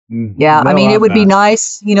Yeah, No, I mean, it I'm would be not.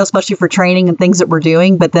 nice, especially for training and things that we're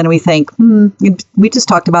doing. But then we think, we just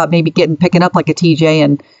talked about maybe picking up like a TJ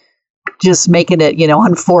and just making it,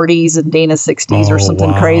 on 40s and Dana 60s or Oh,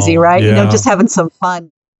 something wow. crazy, right? Yeah. Just having some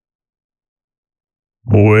fun.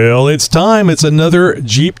 Well, it's time. It's another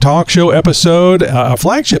Jeep Talk Show episode, a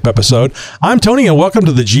flagship episode. I'm Tony, and welcome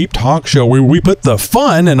to the Jeep Talk Show, where we put the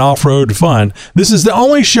fun in off-road fun. This is the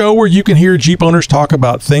only show where you can hear Jeep owners talk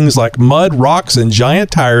about things like mud, rocks, and giant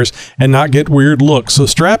tires and not get weird looks. So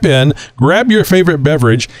strap in, grab your favorite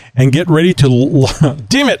beverage, and get ready to,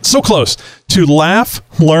 damn it, so close, to laugh,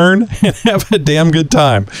 learn, and have a damn good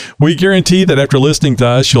time. We guarantee that after listening to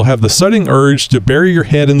us, you'll have the sudden urge to bury your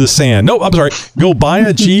head in the sand. No, I'm sorry. Go buy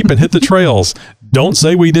a Jeep and hit the trails. Don't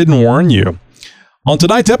say we didn't warn you. On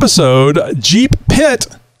tonight's episode, Jeep Pit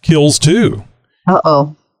kills 2.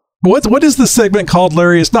 Uh-oh. What is the segment called,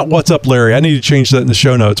 Larry? It's not What's Up, Larry. I need to change that in the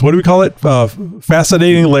show notes. What do we call it?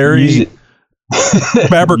 Fascinating Larry?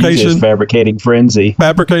 Fabrication? Fabricating frenzy.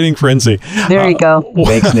 Fabricating frenzy. There you go.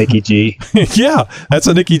 Thanks, Nikki G. Yeah, that's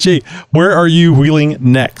a Nikki G. Where are you wheeling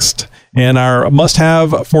next? And our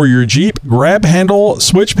must-have for your Jeep grab handle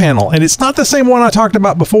switch panel, and it's not the same one I talked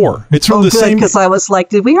about before. It's from the same. Because I was like,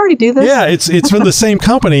 did we already do this? Yeah, it's from the same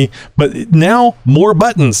company, but now more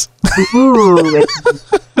buttons. Ooh,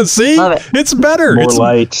 See, love it. It's better. More it's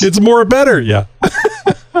light. It's more better. Yeah.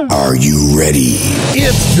 Are you ready?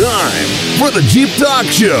 It's time for the Jeep Talk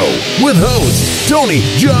Show with hosts Tony,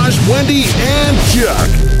 Josh, Wendy, and Chuck.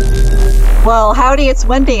 Well, howdy, it's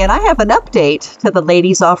Wendy, and I have an update to the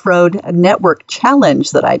Ladies Off-Road Network Challenge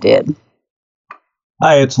that I did.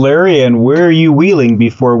 Hi, it's Larry, and where are you wheeling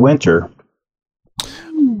before winter?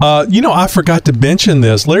 I forgot to mention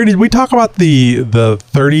this. Larry, did we talk about the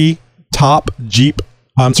 30 top Jeep?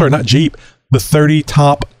 I'm sorry, not Jeep. The 30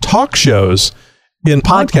 top talk shows in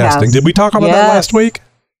podcasting. Podcast. Did we talk about that Yes. last week?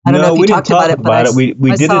 I don't know if we you didn't talked talk about it, but I We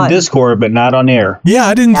did saw in it. Discord, but not on air. Yeah,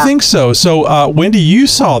 I didn't think so. So, Wendy, you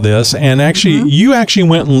saw this, and actually, you actually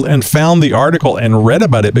went and found the article and read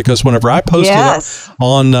about it, because whenever I posted Yes. it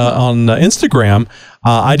on Instagram,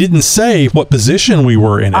 I didn't say what position we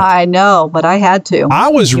were in it. I know, but I had to. I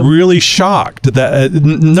was really shocked that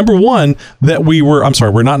number one, that we were. I'm sorry,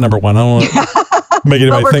 we're not number one. I don't want to make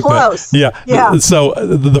anybody we're think close. that. Yeah. So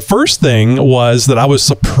the first thing was that I was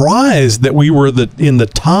surprised that we were in the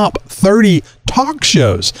top 30 talk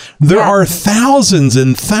shows. There Yeah. are thousands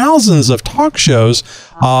and thousands of talk shows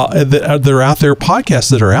that are out there,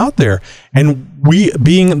 podcasts that are out there, and we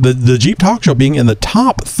being the Jeep Talk Show being in the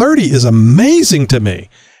top 30 is amazing to me.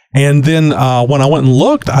 And then when I went and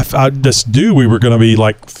looked, I just knew we were going to be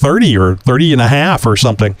like 30 or 30 and a half or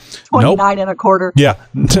something. 29 and a quarter. Yeah,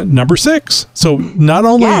 number 6. So not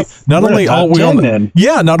only Yes. not We're only top are we 10 on the,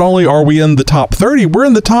 then. not only are we in the top 30, we're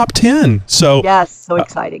in the top 10. So Yes, so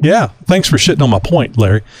exciting. yeah, thanks for shitting on my point,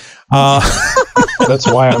 Larry. That's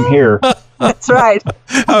why I'm here. That's right.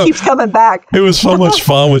 Oh. It keeps coming back. It was so much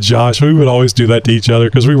fun with Josh. We would always do that to each other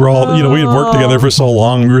because we were all, we had worked together for so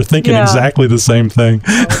long. We were thinking Yeah. exactly the same thing.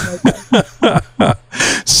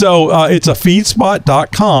 So it's a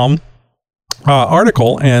feedspot.com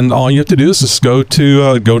article, and all you have to do is just go to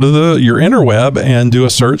your interweb and do a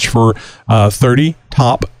search for 30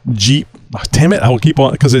 top Jeep. Oh, damn it, I will keep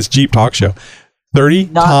on because it's Jeep Talk Show. 30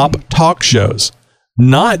 top talk shows,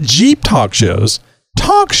 not Jeep talk shows.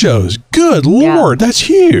 Talk shows. Good Lord, that's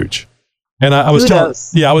huge. And I was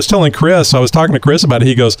telling Chris, I was talking to Chris about it.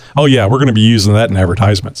 He goes, "Oh yeah, we're going to be using that in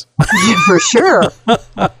advertisements." For sure.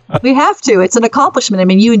 We have to. It's an accomplishment. I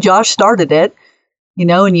mean, you and Josh started it,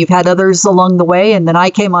 and you've had others along the way, and then I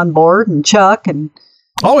came on board, and Chuck, and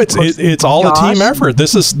Oh, it's all a team effort.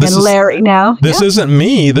 This is Larry now. This isn't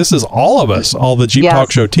me. This is all of us, all the Jeep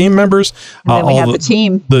Talk Show team members. And then we have the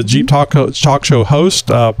team. The Jeep Talk Show host,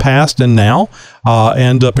 past and now,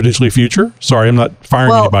 and potentially future. Sorry, I'm not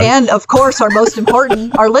firing anybody. And of course, our most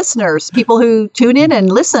important, our listeners, people who tune in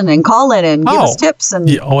and listen and call in and give us tips. And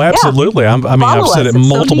absolutely. I've said it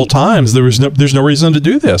multiple times. There's no reason to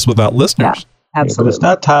do this without listeners. Yeah, absolutely. But it's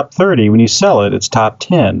not top 30. When you sell it, it's top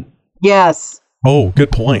 10. Yes. Oh, good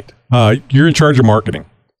point. You're in charge of marketing.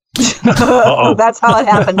 That's how it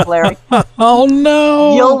happens, Larry. Oh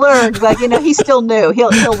no! You'll learn. Like he's still new. He'll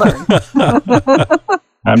learn.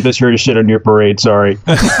 I'm just here to shit on your parade. Sorry.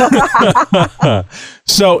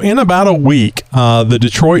 So in about a week, the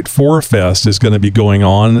Detroit 4 Fest is going to be going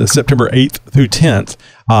on September 8th through 10th.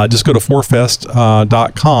 just go to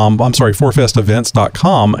forfest.com. I'm sorry,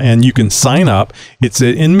 forfestevents.com, and you can sign up. It's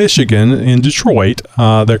in Michigan, in Detroit.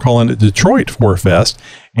 They're calling it Detroit Forfest.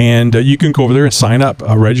 And you can go over there and sign up,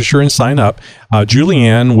 register and sign up.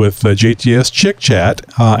 Julianne with JTS Chick Chat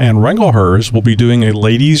and Wranglehers will be doing a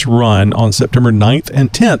ladies' run on September 9th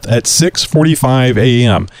and 10th at 6:45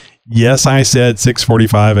 a.m. Yes, I said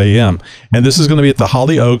 6:45 a.m. And this is going to be at the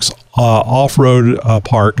Holly Oaks Off-Road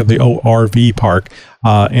Park, the ORV Park.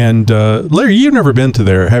 And Larry, you've never been to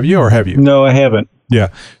there, have you, or have you? No, I haven't. Yeah.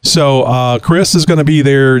 So Chris is going to be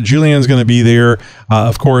there. Julian's going to be there.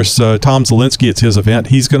 Of course, Tom Zielinski, it's his event.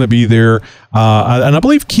 He's going to be there. And I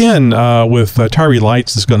believe Ken with Tyree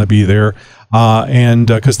Lights is going to be there. And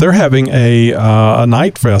because they're having a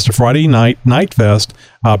night fest, a Friday night fest,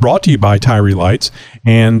 brought to you by Tyree Lights.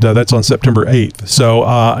 And that's on September 8th. So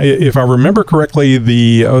if I remember correctly,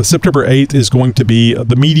 the September 8th is going to be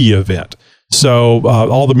the media event. So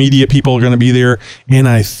all the media people are going to be there, and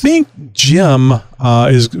I think Jim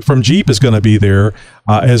is from Jeep is going to be there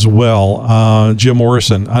as well. Jim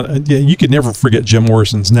Morrison, you could never forget Jim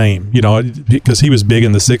Morrison's name, because he was big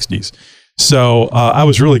in the '60s. So I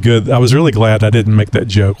was really good. I was really glad I didn't make that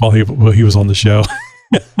joke while he was on the show.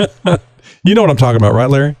 You know what I'm talking about, right,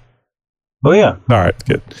 Larry? Oh yeah. All right,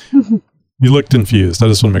 good. You looked confused. I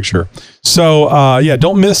just want to make sure. So,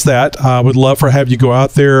 don't miss that. I would love to have you go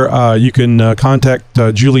out there. You can contact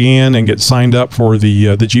Julianne and get signed up for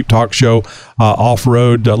the Jeep Talk Show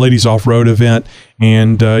off-road, ladies off-road event.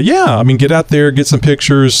 And, get out there, get some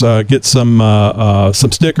pictures, get some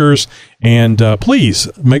stickers, and please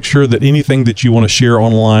make sure that anything that you want to share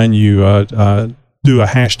online, you do a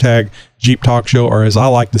hashtag Jeep Talk Show, or as I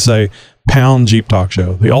like to say, pound Jeep Talk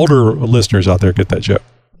Show. The older listeners out there get that joke.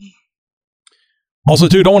 Also,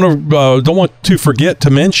 too, don't want to forget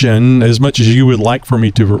to mention, as much as you would like for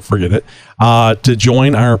me to forget it, to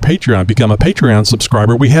join our Patreon, become a Patreon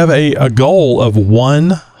subscriber. We have a goal of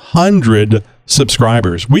 100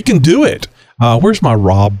 subscribers. We can do it. Where's my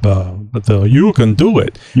Rob? You can do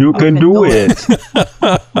it. You can do it.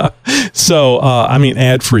 So,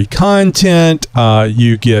 ad-free content.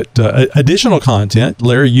 You get additional content.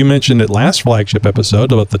 Larry, you mentioned it last flagship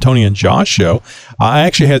episode about the Tony and Josh show. I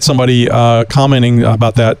actually had somebody commenting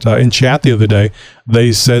about that in chat the other day.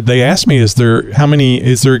 They said, they asked me, is there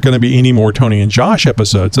going to be any more Tony and Josh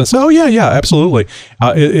episodes? I said, oh, yeah, absolutely.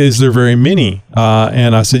 Is there very many?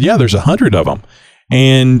 And I said, yeah, there's 100 of them.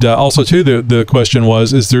 And also, too, the question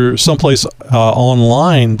was, is there someplace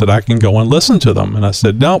online that I can go and listen to them? And I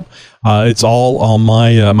said, nope, it's all on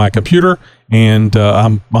my computer, and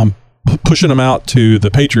I'm pushing them out to the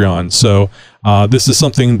Patreon. So this is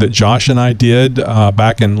something that Josh and I did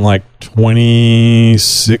back in like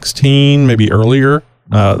 2016, maybe earlier.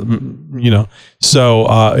 So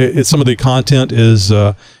it's some of the content is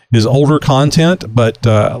older content, but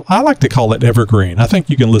I like to call it evergreen. I think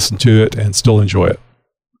you can listen to it and still enjoy it.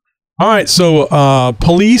 All right, so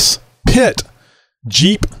police pit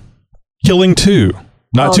Jeep killing 2,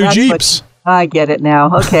 not 2 Jeeps. I get it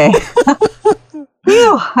now. Okay.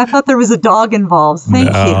 Phew, I thought there was a dog involved. Thank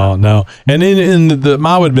you. No. And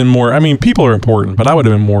I would have been more, people are important, but I would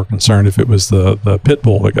have been more concerned if it was the pit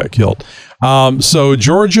bull that got killed. So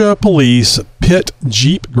Georgia police pit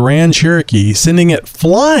Jeep Grand Cherokee, sending it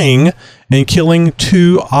flying and killing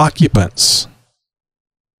 2 occupants.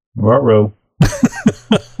 Ruh-roh.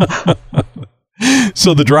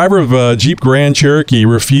 So the driver of a Jeep Grand Cherokee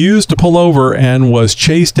refused to pull over and was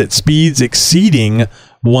chased at speeds exceeding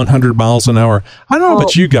 100 miles an hour. I don't know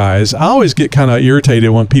about you guys. I always get kind of irritated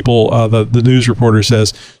when people, the news reporter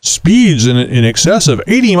says, speeds in excess of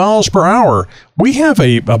 80 miles per hour. We have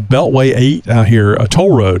a Beltway 8 out here, a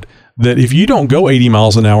toll road, that if you don't go 80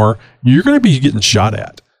 miles an hour, you're going to be getting shot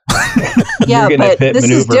at. Yeah, you're getting a pit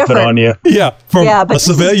maneuver put on you. Yeah, a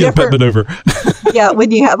civilian pit maneuver. Yeah,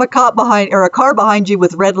 when you have a cop behind or a car behind you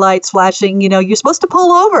with red lights flashing, you're supposed to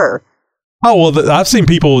pull over. Oh, well, I've seen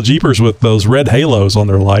people, Jeepers, with those red halos on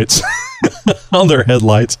their lights, on their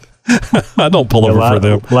headlights. I don't pull over for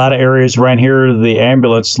them. A lot of areas around here, the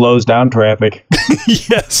ambulance slows down traffic.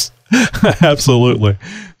 Yes, absolutely.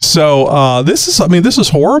 So this is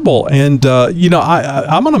horrible. And,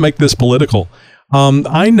 I'm going to make this political.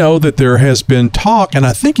 I know that there has been talk, and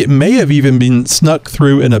I think it may have even been snuck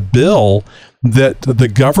through in a bill, that the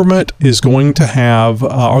government is going to have,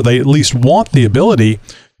 or they at least want the ability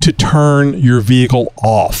to turn your vehicle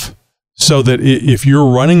off, so that if you're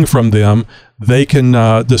running from them, they can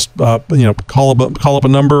just call up a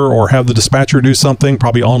number or have the dispatcher do something,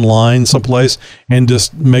 probably online someplace, and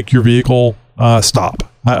just make your vehicle stop.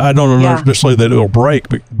 I don't know necessarily that it'll break,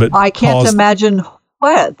 but I can't imagine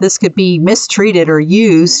what? This could be mistreated or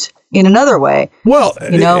used in another way. Well,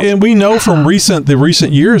 know? And we know from the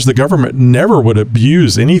recent years, the government never would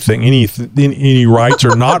abuse anything, any rights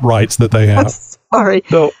or not rights that they have. Sorry.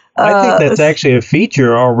 So I think that's actually a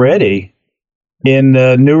feature already in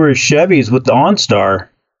newer Chevys with the OnStar.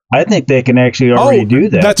 I think they can actually already do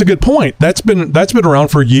that. That's a good point. That's been around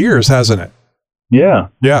for years, hasn't it? Yeah.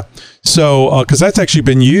 Yeah. So, because that's actually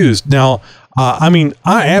been used. Now, I mean,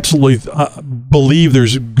 I absolutely believe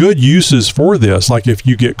there's good uses for this. Like if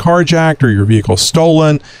you get carjacked or your vehicle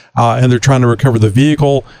stolen and they're trying to recover the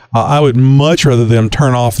vehicle, I would much rather them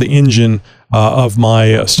turn off the engine of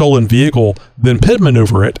my stolen vehicle than pit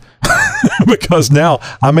maneuver it. Because now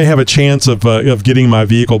I may have a chance of getting my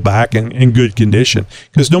vehicle back in good condition.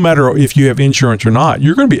 Because no matter if you have insurance or not,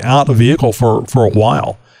 you're going to be out of vehicle for a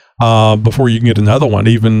while. Before you can get another one,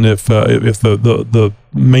 even if the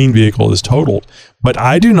main vehicle is totaled. But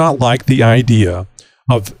I do not like the idea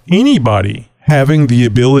of anybody having the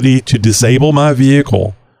ability to disable my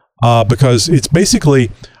vehicle because it's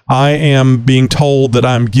basically I am being told that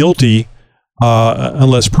I'm guilty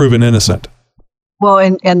unless proven innocent. Well,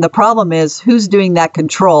 and the problem is who's doing that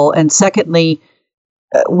control? And secondly,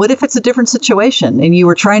 what if it's a different situation and you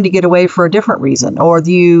were trying to get away for a different reason, or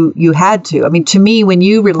you had to? I mean, to me, when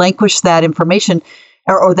you relinquish that information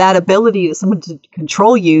or that ability of someone to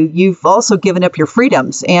control you, you've also given up your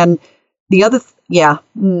freedoms. And the other,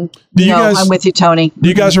 I'm with you, Tony. Do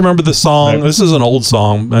you guys remember the song? This is an old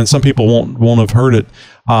song, and some people won't have heard it.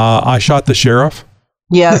 I Shot the Sheriff.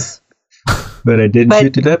 Yes. But I didn't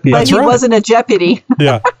shoot the deputy. But he wasn't a deputy.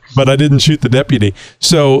 Yeah, but I didn't shoot the deputy.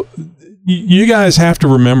 So you guys have to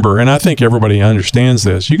remember, and I think everybody understands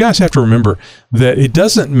this, you guys have to remember that it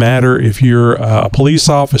doesn't matter if you're a police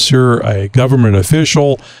officer, a government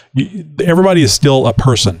official, everybody is still a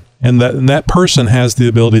person. And that person has the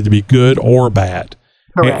ability to be good or bad.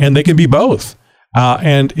 Correct. And they can be both.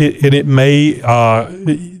 And it may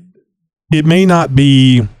not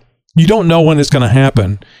be, you don't know when it's going to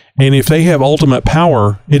happen. And if they have ultimate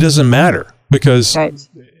power, it doesn't matter because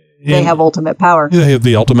they have ultimate power. They have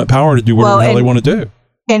the ultimate power to do whatever the hell they want to do.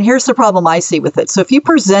 And here's the problem I see with it. So if you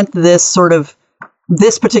present this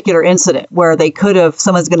particular incident where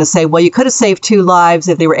someone's going to say, well, you could have saved 2 lives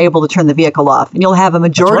if they were able to turn the vehicle off. And you'll have a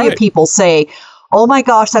majority of people say, oh my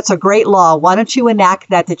gosh, that's a great law. Why don't you enact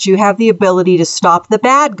that you have the ability to stop the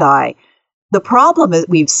bad guy? The problem that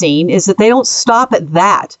we've seen is that they don't stop at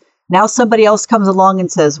that. Now somebody else comes along and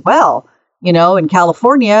says, well, in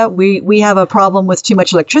California, we have a problem with too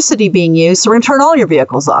much electricity being used, so we're going to turn all your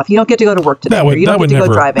vehicles off. You don't get to go to work today. You don't get to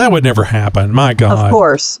go driving. That would never happen. My God. Of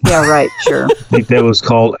course. Yeah, right. Sure. I think that was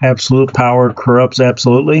called absolute power corrupts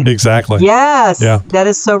absolutely. Exactly. Yes. Yeah. That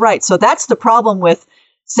is so right. So that's the problem with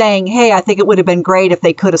saying, hey, I think it would have been great if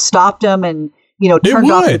they could have stopped him and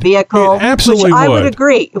turned off the vehicle. It absolutely I would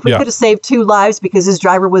agree. If we could have saved 2 lives because his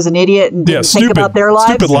driver was an idiot and didn't think about their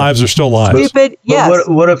lives. Stupid lives are still lives. Stupid, yes.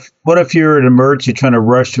 But what if you're an emergency trying to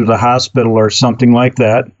rush to the hospital or something like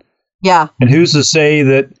that? Yeah. And who's to say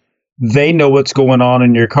that they know what's going on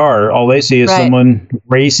in your car? All they see is someone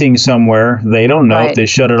racing somewhere. They don't know if they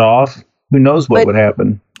shut it off. Who knows what would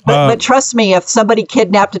happen? But trust me, if somebody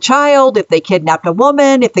kidnapped a child, if they kidnapped a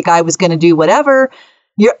woman, if the guy was going to do whatever,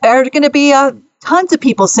 there are going to be tons of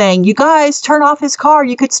people saying, you guys, turn off his car.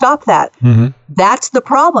 You could stop that. Mm-hmm. That's the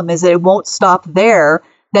problem, is that it won't stop there.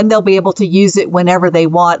 Then they'll be able to use it whenever they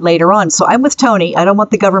want later on. So I'm with Tony. I don't want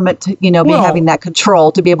the government to, be having that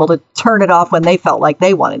control to be able to turn it off when they felt like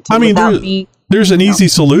they wanted to. I mean, there's an easy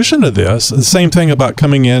solution to this. The same thing about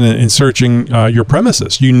coming in and searching your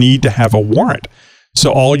premises. You need to have a warrant.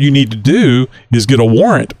 So all you need to do is get a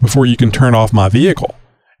warrant before you can turn off my vehicle.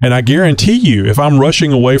 And I guarantee you, if I'm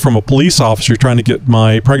rushing away from a police officer trying to get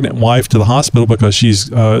my pregnant wife to the hospital because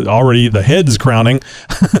she's already, the head's crowning,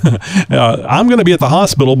 I'm going to be at the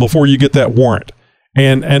hospital before you get that warrant.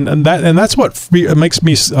 And that's what makes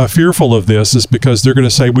me fearful of this, is because they're going to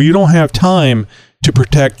say, well, you don't have time to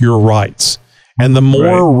protect your rights. And the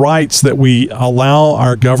more rights that we allow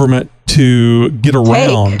our government to get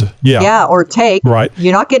around, or take,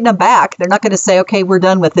 you're not getting them back. They're not going to say, okay, we're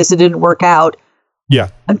done with this. It didn't work out. Yeah.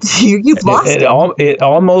 You've lost it. It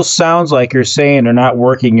almost sounds like you're saying they're not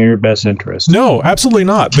working in your best interest. No, absolutely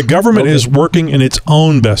not. The government is working in its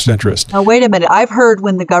own best interest. Now, wait a minute. I've heard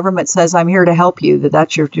when the government says, I'm here to help you,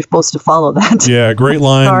 you're supposed to follow that. Yeah, great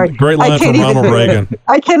line. Sorry. Great line from Ronald Reagan.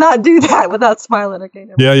 I cannot do that without smiling. Okay,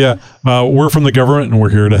 we're from the government and we're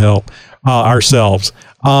here to help ourselves.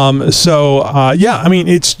 I mean,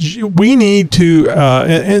 we need to,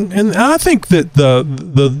 and I think that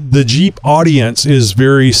the Jeep audience is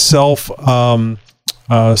very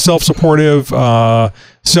self-supportive,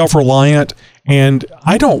 self-reliant. And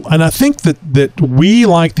I think that we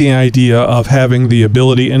like the idea of having the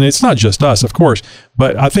ability, and it's not just us, of course,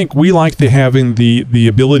 but I think we like having the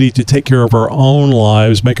ability to take care of our own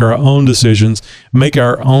lives, make our own decisions, make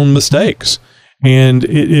our own mistakes. And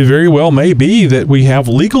it very well may be that we have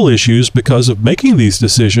legal issues because of making these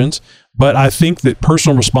decisions, but I think that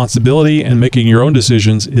personal responsibility and making your own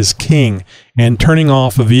decisions is king. And turning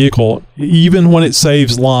off a vehicle, even when it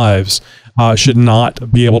saves lives, should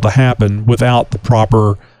not be able to happen without the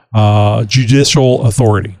proper judicial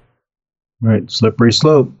authority. Right, slippery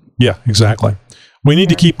slope. Yeah, exactly. We need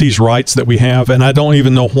to keep these rights that we have, and I don't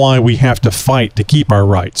even know why we have to fight to keep our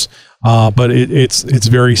rights. But it's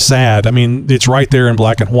very sad. I mean, it's right there in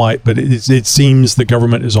black and white, but it seems the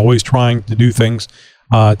government is always trying to do things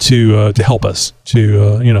to help us,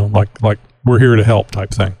 like we're here to help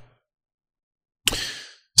type thing.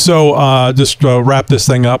 So just wrap this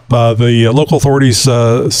thing up. The local authorities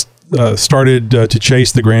started to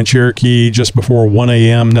chase the Grand Cherokee just before 1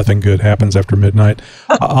 a.m. Nothing good happens after midnight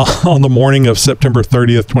on the morning of September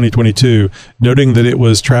 30th, 2022, noting that it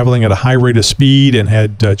was traveling at a high rate of speed and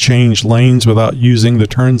had changed lanes without using the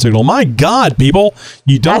turn signal. My God, people,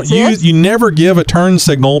 you never give a turn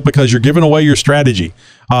signal because you're giving away your strategy.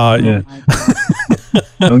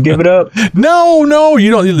 Don't give it up. No,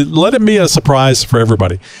 you don't. Let it be a surprise for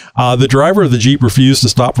everybody. The driver of the Jeep refused to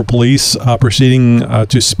stop for police, proceeding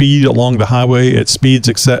to speed along the highway at speeds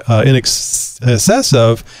in excess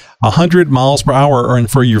of 100 miles per hour. And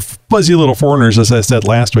for your fuzzy little foreigners, as I said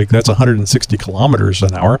last week, that's 160 kilometers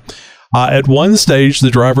an hour. At one stage,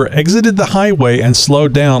 the driver exited the highway and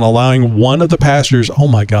slowed down, allowing one of the passengers, oh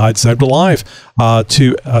my God, saved a life,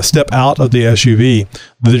 to step out of the SUV.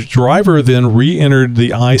 The driver then re-entered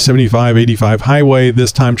the I-75-85 highway,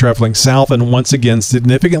 this time traveling south and once again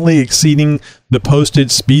significantly exceeding the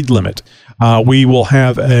posted speed limit. We will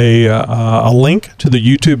have a link to the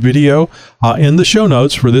YouTube video in the show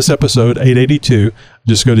notes for this episode 882.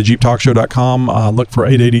 Just go to jeeptalkshow.com, look for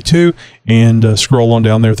 882, and scroll on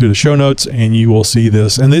down there through the show notes, and you will see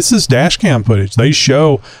this. And this is dash cam footage. They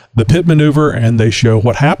show the pit maneuver, and they show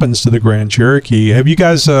what happens to the Grand Cherokee. Have you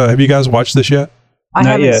guys watched this yet? I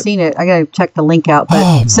haven't seen it. I got to check the link out.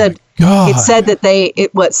 But it said that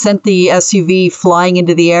it sent the SUV flying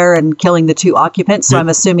into the air and killing the two occupants. So I'm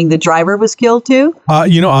assuming the driver was killed too.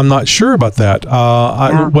 I'm not sure about that.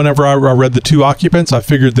 Whenever I read the two occupants, I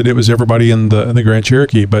figured that it was everybody in the Grand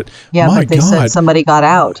Cherokee. But but they said somebody got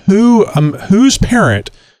out. Whose parent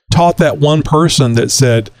taught that one person that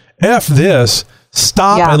said, "F this,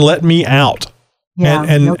 stop and let me out"? Yeah,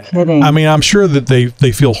 and no kidding. I mean, I'm sure that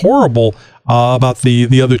they feel horrible about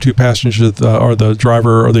the other two passengers or the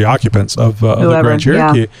driver or the occupants of the Grand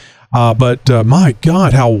Cherokee. Yeah. But my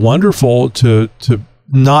God, how wonderful to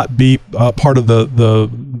not be part of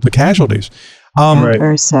the casualties. Right.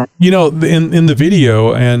 Very sad. In the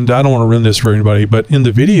video, and I don't want to ruin this for anybody, but in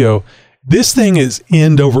the video, this thing is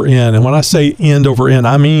end over end. And when I say end over end,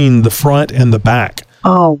 I mean the front and the back.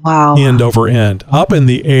 Oh, wow. End over end, up in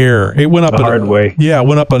the air. It went up the hard way. Yeah, it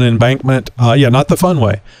went up an embankment. Not the fun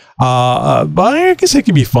way. But I guess it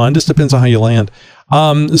can be fun. Just depends on how you land.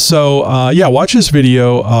 Watch this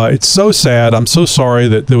video. It's so sad. I'm so sorry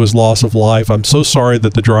that there was loss of life. I'm so sorry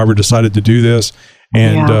that the driver decided to do this,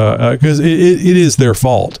 and because it is their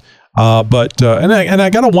fault. But I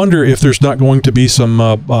got to wonder if there's not going to be some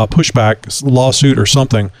pushback lawsuit or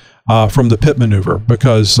something from the pit maneuver,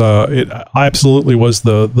 because it absolutely was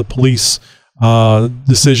the police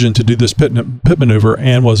decision to do this pit maneuver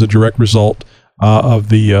and was a direct result of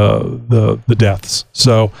the deaths.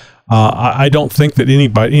 So I don't think that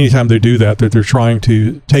anytime they do that they're trying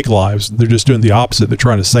to take lives. They're just doing the opposite. They're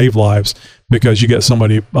trying to save lives, because you get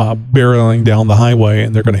somebody barreling down the highway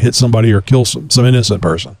and they're going to hit somebody or kill some innocent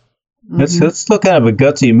person. That's still kind of a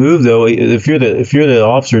gutsy move, though. If you're the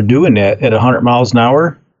officer doing that at 100 miles an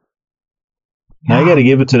hour, I got to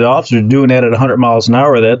give it to the officer doing that at 100 miles an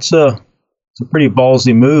hour. It's a pretty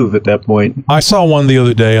ballsy move at that point. I saw one the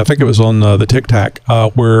other day. I think it was on the Tic Tac,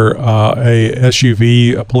 where a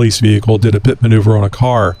SUV, a police vehicle, did a pit maneuver on a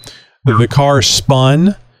car. The car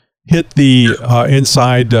spun, hit the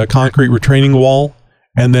inside concrete retaining wall,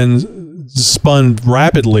 and then spun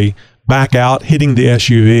rapidly back out, hitting the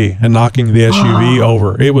SUV and knocking the SUV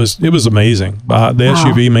over. It was amazing. The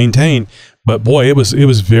SUV maintained, but boy, it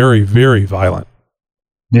was very, very violent.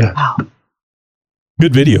 Yeah. Wow.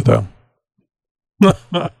 Good video though.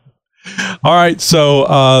 All right,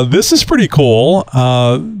 so this is pretty cool.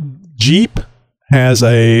 Jeep has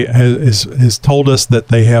told us that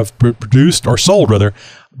they have produced, or sold rather,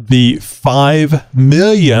 the 5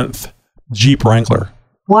 millionth Jeep Wrangler.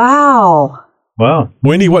 Wow. Wow.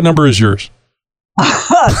 Wendy, what number is yours?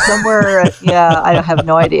 Somewhere, I have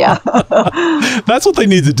no idea. That's what they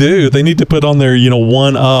need to do. They need to put on there,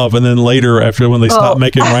 one of, and then later, after when they stop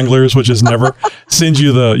making Wranglers, which is never, send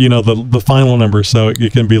you the final number, so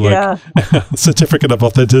it can be like certificate of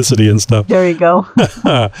authenticity and stuff. There you go.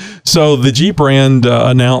 So the Jeep brand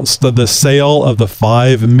announced the sale of the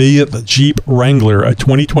 5 millionth Jeep Wrangler, a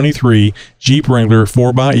 2023 Jeep Wrangler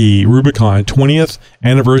 4xe Rubicon 20th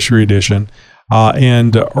Anniversary Edition,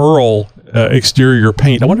 and Earl exterior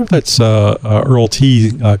paint. I wonder if that's Earl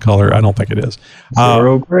T color. I don't think it is.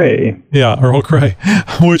 Earl Grey. Yeah, Earl Grey,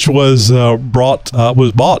 which was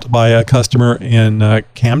bought by a customer in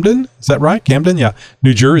Camden. Is that right? Camden, yeah,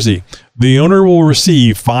 New Jersey. The owner will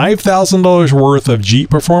receive $5,000 worth of Jeep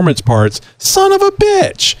performance parts. Son of a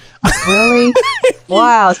bitch! Really?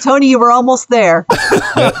 Wow, Tony, you were almost there.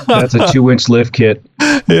 That's a 2-inch lift kit.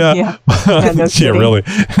 Yeah, no really.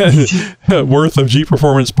 Worth of Jeep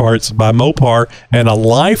performance parts by Mopar and a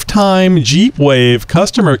lifetime Jeep Wave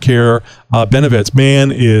customer care benefits.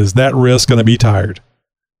 Man, is that risk going to be tired?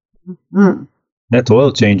 Mm. That's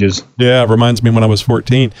oil changes. Yeah, it reminds me when I was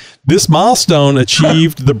 14. This milestone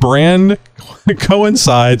achieved the brand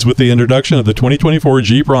coincides with the introduction of the 2024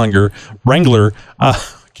 Jeep Wrangler.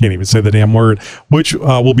 Can't even say the damn word, which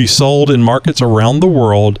will be sold in markets around the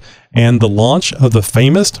world, and the launch of the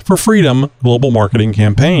Famous for Freedom global marketing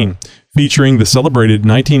campaign, featuring the celebrated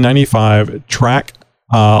 1995 track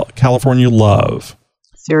California Love.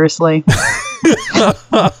 Seriously?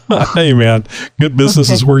 Hey, man, good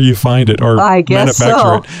business is where you find it or I guess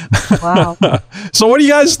manufacture it. Wow. So what do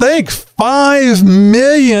you guys think? 5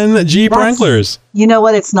 million Jeep Wranglers. You know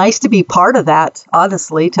what? It's nice to be part of that,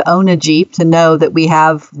 honestly, to own a Jeep, to know that we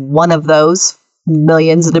have one of those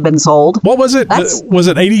millions that have been sold. What was it? Was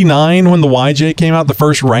it 89 when the YJ came out? The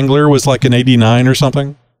first Wrangler was like an 89 or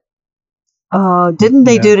something? Didn't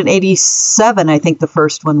they do it in 87? I think the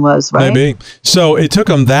first one was, right? Maybe. So it took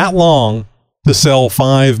them that long to sell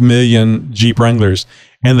 5 million Jeep Wranglers,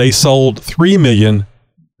 and they sold 3 million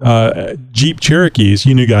Jeep Cherokees.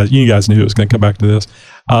 You guys knew it was going to come back to this.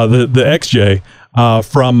 The XJ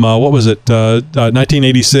from what was it?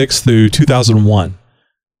 1986 through 2001.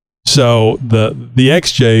 So the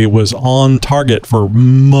XJ was on target for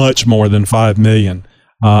much more than 5 million.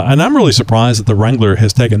 And I'm really surprised that the Wrangler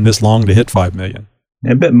has taken this long to hit 5 million.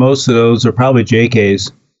 I bet most of those are probably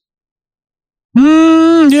JKs.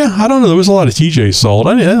 Yeah, I don't know. There was a lot of TJs sold.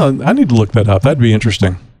 I need to look that up. That'd be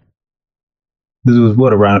interesting. This was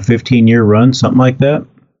around a 15-year run, something like that?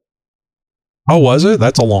 Oh, was it?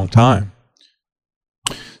 That's a long time.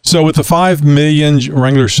 So with the 5 million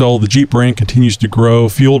Wranglers sold, the Jeep brand continues to grow,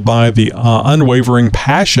 fueled by the unwavering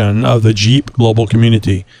passion of the Jeep global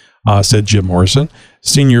community, said Jim Morrison,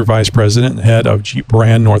 Senior Vice President and Head of Jeep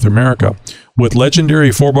Brand North America. With legendary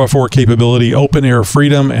 4x4 capability, open-air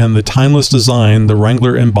freedom, and the timeless design, the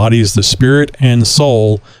Wrangler embodies the spirit and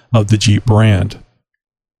soul of the Jeep brand.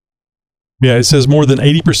 Yeah, it says more than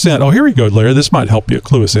 80%. Oh, here we go, Larry. This might help you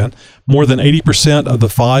clue us in. More than 80% of the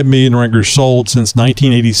 5 million Wranglers sold since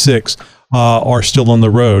 1986 are still on the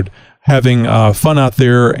road, having fun out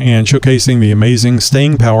there and showcasing the amazing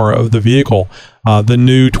staying power of the vehicle. The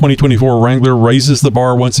new 2024 Wrangler raises the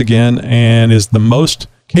bar once again and is the most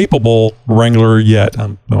capable Wrangler yet.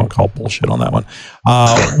 I'm going to call bullshit on that one.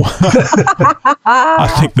 I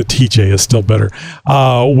think the TJ is still better.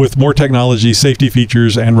 With more technology, safety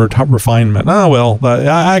features, and refinement. Oh, well,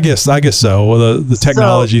 I guess so. The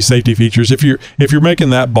technology, safety features. If you're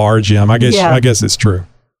making that bar, Jim, I guess it's true.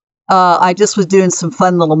 I just was doing some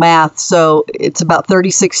fun little math. So it's about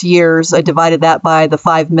 36 years. I divided that by the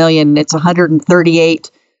 5 million. It's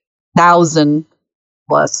 138,000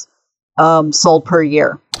 plus sold per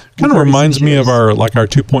year. Kind of reminds me of our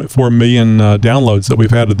 2.4 million downloads that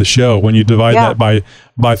we've had of the show. When you divide that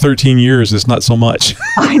by 13 years, it's not so much.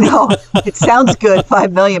 I know. It sounds good,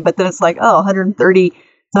 5 million, but then it's like,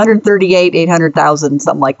 138,800,000,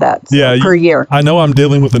 something like that. Per year. I know I'm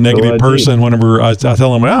dealing with a negative person whenever I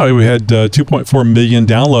tell them, we had 2.4 million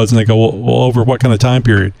downloads, and they go, well, over what kind of time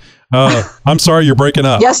period? I'm sorry, you're breaking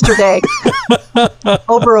up. Yesterday.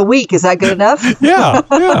 Over a week. Is that good enough?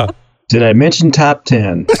 Yeah. Did I mention top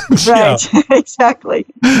 10? Right, exactly.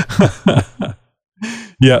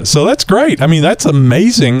 Yeah, so that's great. I mean, that's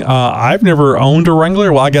amazing. I've never owned a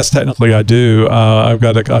Wrangler. Well, I guess technically I do. I've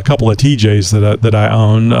got a couple of TJs that I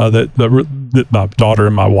own that my daughter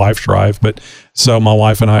and my wife drive. But so my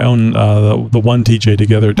wife and I own the one TJ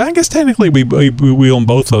together. I guess technically we own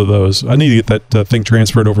both of those. I need to get that thing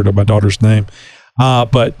transferred over to my daughter's name.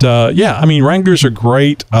 Yeah, I mean, Wranglers are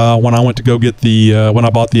great. When I went to go get when I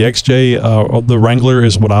bought the XJ, the Wrangler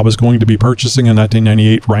is what I was going to be purchasing, a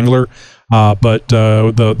 1998 Wrangler. But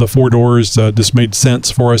the 4 doors just made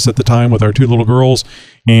sense for us at the time with our 2 little girls.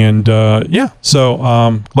 And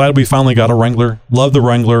so glad we finally got a Wrangler. Love the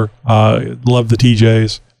Wrangler. Love the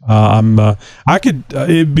TJs.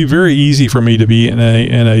 It'd be very easy for me to be in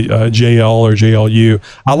a JL or JLU.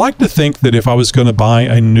 I like to think that if I was going to buy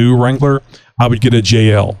a new Wrangler, I would get a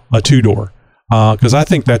JL, a 2-door, because I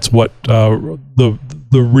think that's what the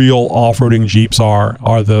real off-roading Jeeps are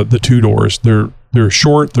the 2 doors. They're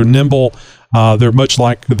short, they're nimble. They're much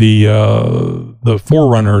like the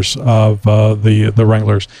forerunners of the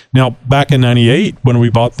Wranglers. Now, back in '98, when we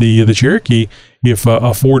bought the Cherokee, if a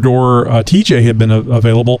 4-door TJ had been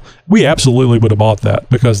available, we absolutely would have bought that,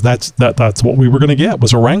 because that's what we were going to get,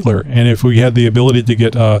 was a Wrangler. And if we had the ability to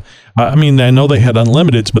get, I know they had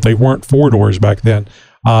Unlimiteds, but they weren't 4 doors back then.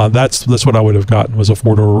 That's what I would have gotten, was a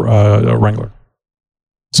 4-door Wrangler.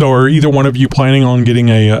 So are either one of you planning on getting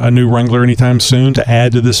a new Wrangler anytime soon to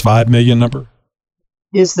add to this 5 million number?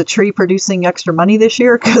 Is the tree producing extra money this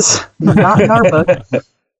year? Because not in our book.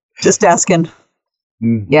 Just asking.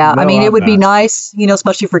 Yeah, No, it would be not. nice,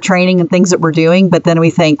 especially for training and things that we're doing. But then we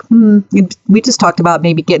think, we just talked about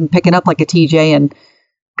maybe picking up like a TJ and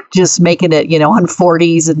just making it, on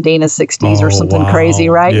 40s and Dana 60s or something crazy,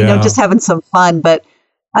 right? Yeah. Just having some fun. But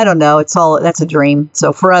I don't know. That's a dream.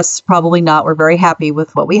 So for us, probably not. We're very happy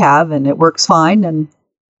with what we have, and it works fine. And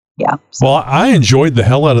yeah. So. Well, I enjoyed the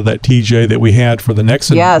hell out of that TJ that we had for the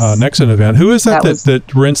Nexen Nexen event. Who is that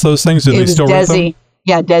rents those things? Do they still rent them?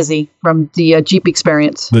 Yeah, Desi from the Jeep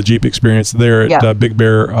Experience. The Jeep Experience there at Big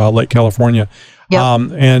Bear, Lake California. Yep. I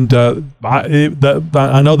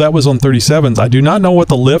know that was on 37s. I do not know what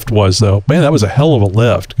the lift was, though. Man, that was a hell of a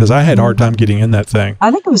lift, because I had a hard time getting in that thing. I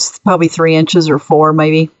think it was probably 3 inches or 4,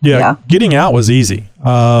 maybe. Yeah. Getting out was easy.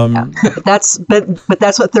 But that's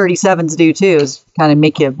what 37s do too, is kind of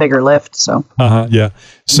make you a bigger lift. So. Yeah.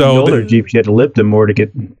 So the older Jeeps, you had to lift them more to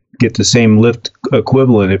get the same lift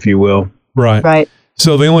equivalent, if you will. Right.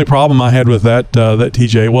 So the only problem I had with that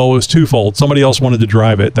TJ, it was twofold. Somebody else wanted to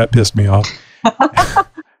drive it. That pissed me off.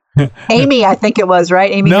 Amy, I think it was,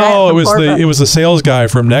 right? Amy. No, it was the sales guy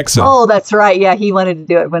from Nexen. Oh, that's right. Yeah, he wanted to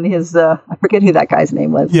do it when his I forget who that guy's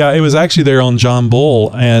name was. Yeah, it was actually there on John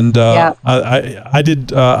Bull, and I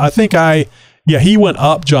did. He went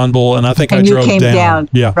up John Bull, and I think I drove down.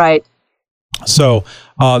 Yeah, right. So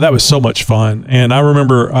that was so much fun, and I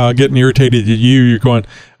remember getting irritated at you. You're going,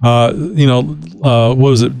 what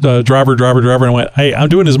was it, driver? And I went, hey, I'm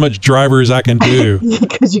doing as much driver as I can do.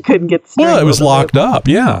 Because you couldn't get the steering it was locked up.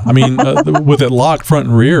 Yeah, with it locked front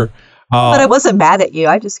and rear. But I wasn't mad at you.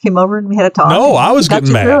 I just came over and we had a talk. No, I was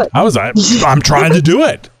getting mad. I'm trying to do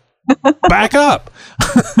it. Back up.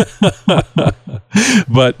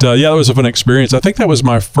 But that was a fun experience. I think that was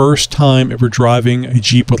my first time ever driving a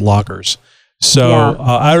Jeep with lockers. So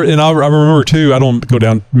I remember too, I don't go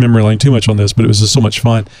down memory lane too much on this, but it was just so much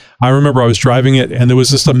fun. I remember I was driving it and there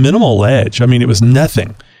was just a minimal ledge. It was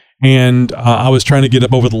nothing. And I was trying to get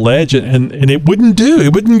up over the ledge and it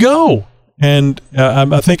wouldn't go. And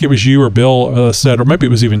I think it was you or Bill said, or maybe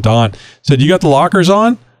it was even Don, said, you got the lockers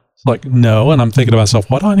on? It's like, no. And I'm thinking to myself,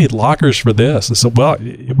 why do I need lockers for this? I said, well,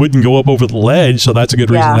 it wouldn't go up over the ledge, so that's a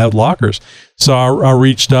good reason to have lockers. So I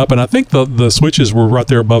reached up, and I think the switches were right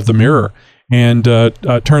there above the mirror, and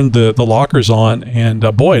turned the lockers on, and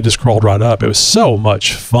boy, it just crawled right up. It was so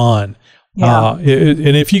much fun. Yeah.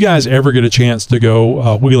 And if you guys ever get a chance to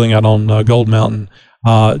go wheeling out on Gold Mountain,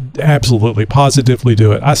 absolutely, positively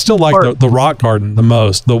do it. I still like the rock garden the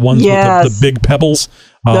most, the ones with the big pebbles.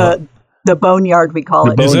 The boneyard, we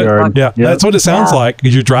call it. Boneyard. Yeah, that's what it sounds like,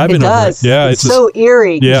 because you're driving over it. Yeah, it's so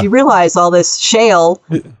eerie, because you realize all this shale,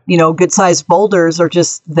 good-sized boulders are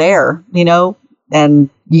just there, and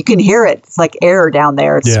you can hear it. It's like air down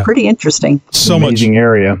there. It's pretty interesting. So amazing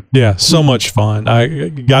area. Yeah, so much fun. I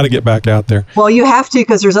got to get back out there. Well, you have to,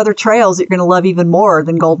 because there's other trails that you're going to love even more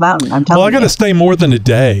than Gold Mountain. I'm telling you. Well, I got to stay more than a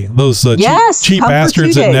day. Those cheap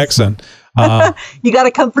bastards at Nexen. You got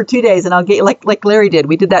to come for 2 days, and I'll get like Larry did.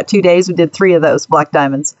 We did that 2 days. We did 3 of those Black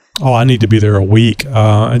Diamonds. Oh, I need to be there a week.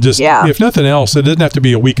 And just if nothing else, it doesn't have to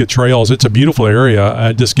be a week of trails. It's a beautiful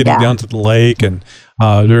area. Just getting down to the lake and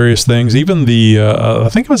various things. Even I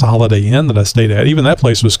think it was a Holiday Inn that I stayed at. Even that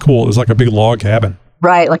place was cool. It was like a big log cabin.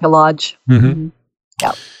 Right, like a lodge. Mm-hmm.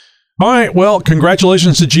 Yeah. All right. Well,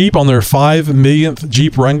 congratulations to Jeep on their 5 millionth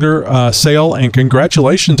Jeep Wrangler sale, and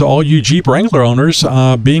congratulations to all you Jeep Wrangler owners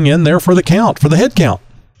being in there for the head count.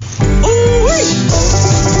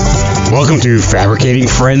 Welcome to Fabricating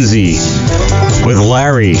Frenzy with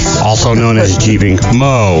Larry, also known as Jeeping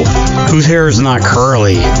Mo, whose hair is not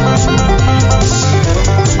curly.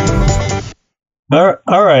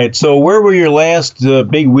 All right, so where will your last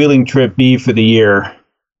big wheeling trip be for the year?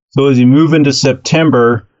 So as you move into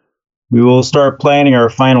September, we will start planning our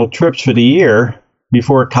final trips for the year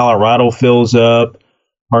before Colorado fills up,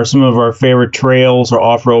 or some of our favorite trails or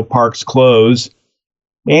off-road parks close,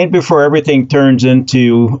 and before everything turns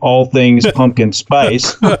into all things pumpkin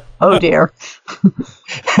spice. Oh, dear.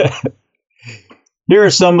 Here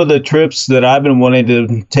are some of the trips that I've been wanting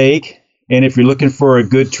to take. And if you're looking for a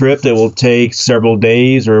good trip that will take several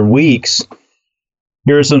days or weeks,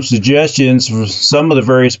 here are some suggestions for some of the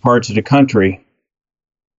various parts of the country.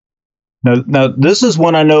 Now this is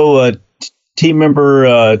one I know team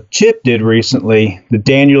member Chip did recently, the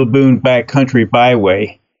Daniel Boone Backcountry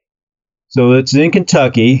Byway. So it's in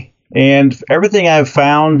Kentucky, and everything I've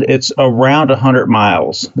found, it's around 100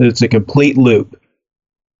 miles. It's a complete loop.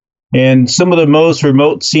 And some of the most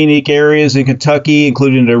remote scenic areas in Kentucky,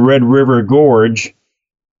 including the Red River Gorge.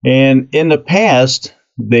 And in the past,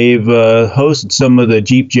 they've hosted some of the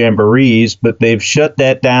Jeep Jamborees, but they've shut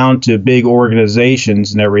that down to big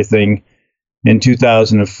organizations and everything in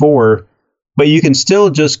 2004. But you can still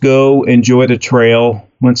just go enjoy the trail.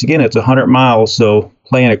 Once again, it's 100 miles, so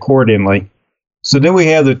plan accordingly. So then we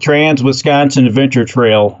have the Trans-Wisconsin Adventure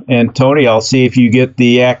Trail. And Tony, I'll see if you get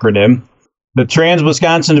the acronym. The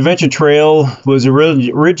Trans-Wisconsin Adventure Trail was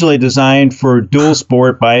originally designed for dual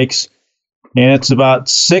sport bikes, and it's about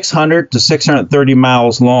 600 to 630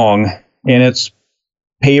 miles long, and it's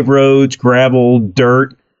paved roads, gravel,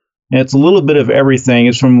 dirt, and it's a little bit of everything.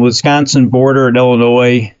 It's from Wisconsin border in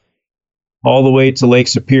Illinois all the way to Lake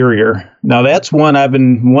Superior. Now, that's one I've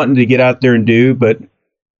been wanting to get out there and do, but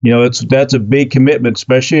that's a big commitment,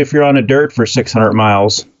 especially if you're on the dirt for 600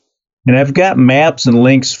 miles. And I've got maps and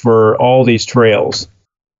links for all these trails.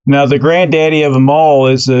 Now, the granddaddy of them all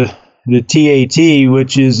is the TAT,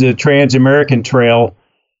 which is the Trans-American Trail.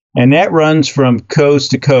 And that runs from coast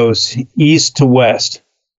to coast, east to west.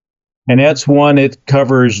 And that's one that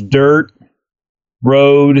covers dirt,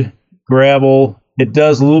 road, gravel. It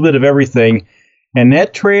does a little bit of everything. And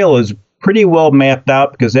that trail is pretty well mapped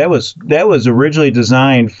out because that was originally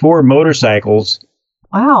designed for motorcycles.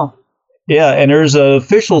 Wow. Yeah, and there's an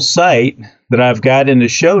official site that I've got in the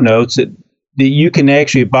show notes that you can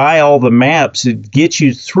actually buy all the maps. It gets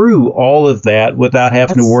you through all of that without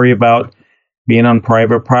having to worry about being on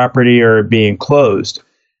private property or being closed.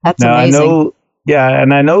 That's now, amazing.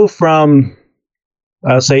 I know from,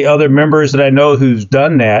 I'll say, other members that I know who's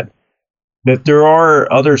done that there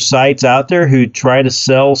are other sites out there who try to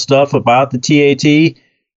sell stuff about the TAT,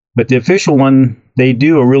 but the official one, they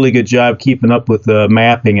do a really good job keeping up with the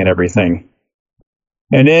mapping and everything.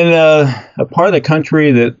 And then a part of the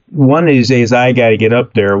country that one of these days I got to get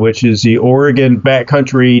up there, which is the Oregon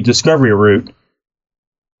Backcountry Discovery Route.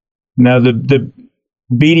 Now, the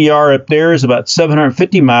BDR up there is about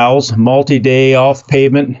 750 miles, multi-day off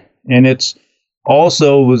pavement, and it's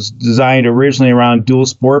also was designed originally around dual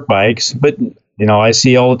sport bikes. But, I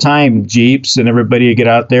see all the time Jeeps and everybody get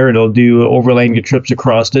out there and they'll do overlanding trips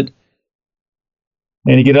across it.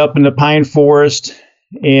 And you get up in the pine forest.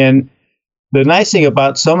 And the nice thing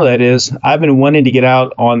about some of that is I've been wanting to get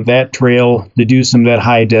out on that trail to do some of that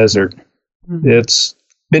high desert. Mm-hmm. It's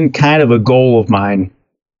been kind of a goal of mine.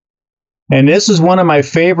 And this is one of my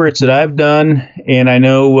favorites that I've done. And I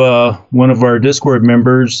know one of our Discord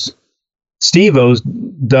members, Steve-O's,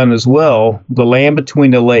 done as well. The Land Between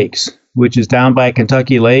the Lakes, which is down by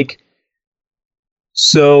Kentucky Lake.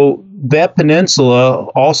 So that peninsula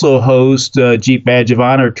also hosts Jeep Badge of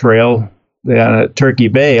Honor Trail at Turkey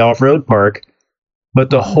Bay Off-Road Park, but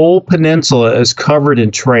the whole peninsula is covered in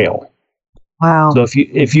trail. Wow! So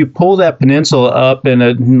if you pull that peninsula up in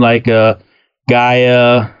a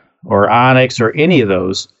Gaia or Onyx or any of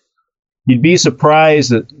those, you'd be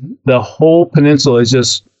surprised that the whole peninsula is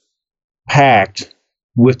just packed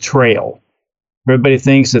with trail. Everybody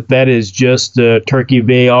thinks that is just Turkey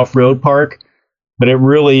Bay Off-Road Park. But it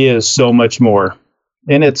really is so much more.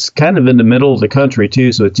 And it's kind of in the middle of the country,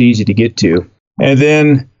 too, so it's easy to get to. And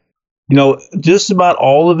then, just about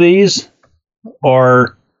all of these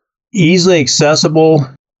are easily accessible,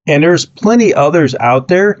 and there's plenty others out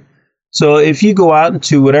there. So if you go out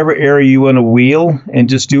into whatever area you want to wheel and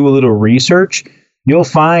just do a little research, you'll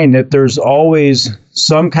find that there's always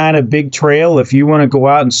some kind of big trail. If you want to go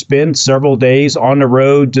out and spend several days on the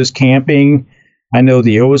road just camping, I know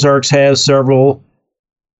the Ozarks has several.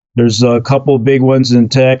 There's a couple of big ones in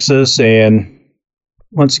Texas. And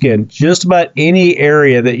once again, just about any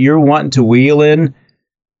area that you're wanting to wheel in,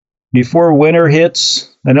 before winter hits.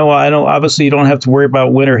 I know. Obviously, you don't have to worry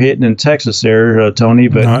about winter hitting in Texas, there, Tony.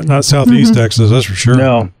 But not southeast Texas, that's for sure.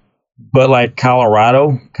 No, but like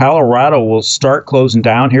Colorado will start closing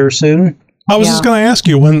down here soon. I was just going to ask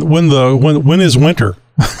you when is winter?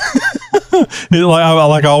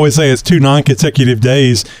 Like I always say, it's 2 non-consecutive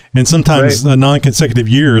days and sometimes non-consecutive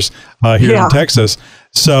years here in Texas.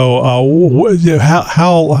 So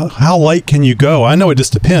how late can you go? I know it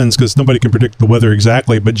just depends because nobody can predict the weather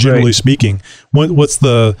exactly, but generally speaking, what's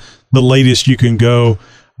the latest you can go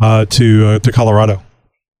to Colorado?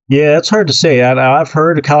 Yeah, it's hard to say. I've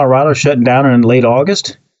heard of Colorado shutting down in late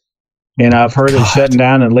August, and I've heard it shutting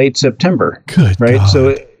down in late September. Good right? God.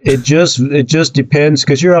 So it just depends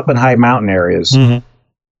because you're up in high mountain areas,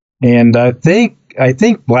 and I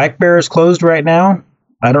think Black Bear is closed right now.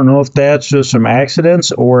 I don't know if that's just from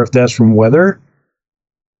accidents or if that's from weather.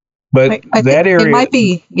 But I that area, it might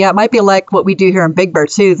be like what we do here in Big Bear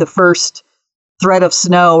too. The first threat of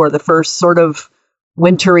snow or the first sort of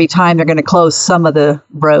wintry time, they're going to close some of the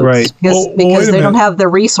roads, right? Because they don't have the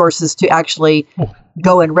resources to actually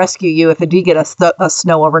go and rescue you if it do get a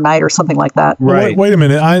snow overnight or something like that. Right. Wait a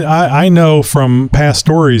minute. I know from past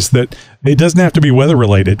stories that it doesn't have to be weather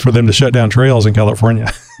related for them to shut down trails in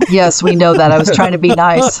California. Yes, we know that. I was trying to be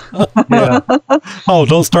nice. Yeah. Oh,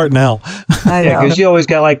 don't start now. I know. Yeah, because you always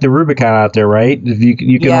got like the Rubicon out there, right? If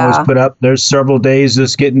you can always put up. There's several days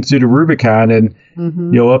just getting through the Rubicon, and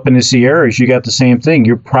up in the Sierras, you got the same thing.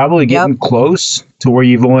 You're probably getting close to where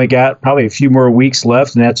you've only got probably a few more weeks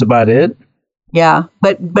left, and that's about it. Yeah,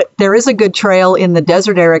 but there is a good trail in the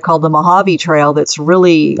desert area called the Mojave Trail that's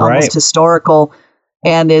really almost historical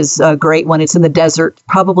and is a great one. It's in the desert.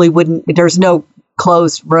 Probably there's no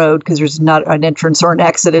closed road because there's not an entrance or an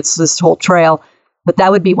exit. It's this whole trail. But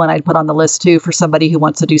that would be one I'd put on the list too for somebody who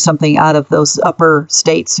wants to do something out of those upper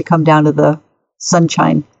states to come down to the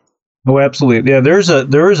sunshine. Oh, absolutely. Yeah, there is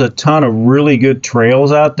a ton of really good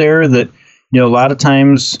trails out there that, a lot of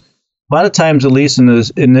times, at least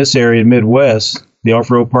in this area, Midwest, the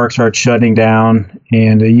off-road parks are shutting down,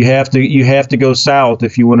 and you have to go south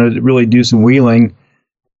if you want to really do some wheeling.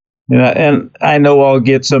 And I know I'll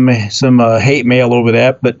get some hate mail over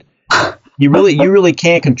that, but you really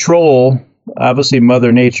can't control, obviously,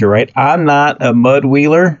 Mother Nature, right? I'm not a mud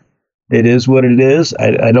wheeler. It is what it is.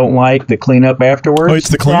 I don't like the cleanup afterwards. Oh, it's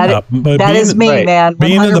the cleanup. That is me, man. 100%.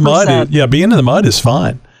 Being in the mud is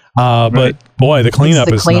fine. But boy, the cleanup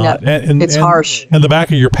is not. And it's harsh. And the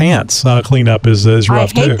back of your pants cleanup is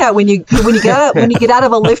rough too. I hate that when you get out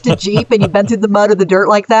of a lifted Jeep and you've been through the mud or the dirt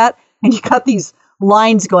like that, and you got these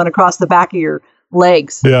lines going across the back of your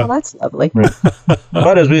legs. Yeah, well, that's lovely. Right.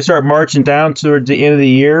 But as we start marching down toward the end of the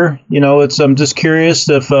year, I'm just curious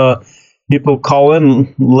if people call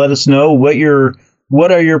in, let us know what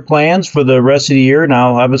are your plans for the rest of the year.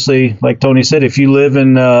 Now, obviously, like Tony said, if you live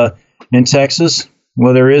in Texas,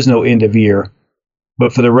 well, there is no end of year.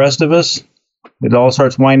 But for the rest of us, it all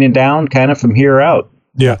starts winding down kind of from here out.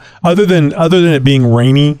 Yeah. Other than it being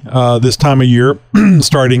rainy this time of year,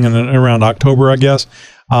 starting in around October, I guess,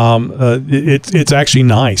 it's actually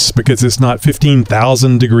nice because it's not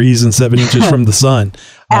 15,000 degrees and 7 inches from the sun.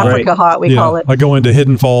 Africa hot, we call it. I go into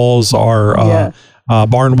Hidden Falls or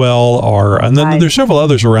Barnwell, and then there's several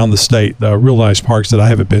others around the state, real nice parks that I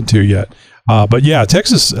haven't been to yet. But yeah,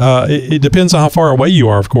 Texas, it depends on how far away you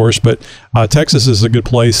are, of course, but Texas is a good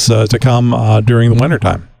place to come during the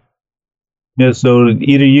wintertime. Yeah, so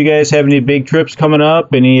either you guys have any big trips coming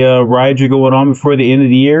up, any rides you're going on before the end of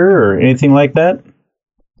the year or anything like that?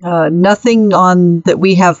 Nothing on that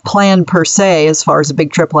we have planned per se as far as a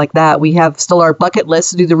big trip like that. We have still our bucket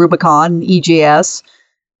list to do the Rubicon, EGS.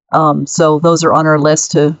 So those are on our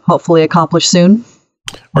list to hopefully accomplish soon.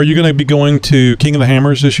 Are you going to be going to King of the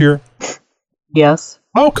Hammers this year? Yes.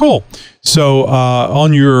 Oh, cool. So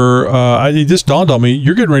on your, it just dawned on me,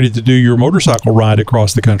 you're getting ready to do your motorcycle ride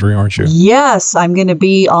across the country, aren't you? Yes, I'm going to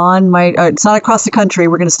be on my, it's not across the country.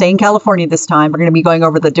 We're going to stay in California this time. We're going to be going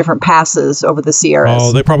over the different passes over the Sierras.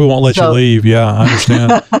 Oh, they probably won't let you leave. Yeah, I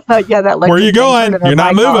understand. Yeah, that. Where are you going? You're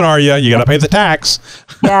not moving, are you? You got to pay the tax.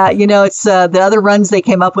 Yeah, it's the other runs they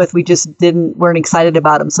came up with. We just weren't excited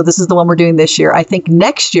about them. So this is the one we're doing this year. I think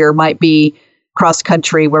next year might be cross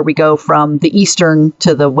country where we go from the eastern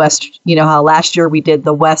to the west. You know how last year we did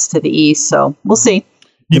the west to the east. So we'll see.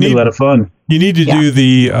 It'll be a lot of fun. You need to do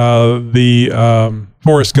the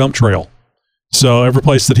Forrest Gump trail. So every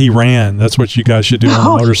place that he ran, that's what you guys should do on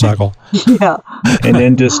a motorcycle. Yeah. And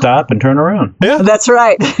then just stop and turn around. Yeah. That's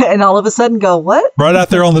right. And all of a sudden go, what? Right out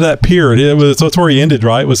there on that pier. That's where he ended,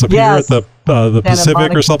 right? It was a pier at the the Pacific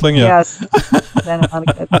Monica. or something. Yeah. Yes. Santa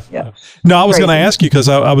Monica. Yeah. No, I was going to Crazy. ask you because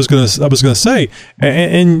I was going to say,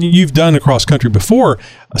 and you've done across country before.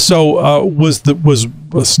 So was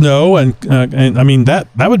snow and I mean that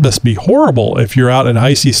would just be horrible if you're out in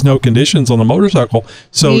icy snow conditions on a motorcycle.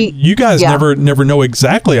 So you guys never know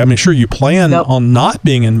exactly. I mean, sure you plan on not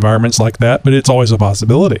being in environments like that, but it's always a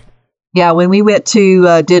possibility. Yeah, when we went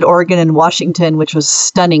to did Oregon and Washington, which was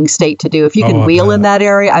stunning state to do. If you can wheel in that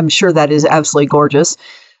area, I'm sure that is absolutely gorgeous.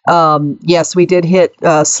 Yes, we did hit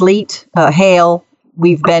sleet, hail.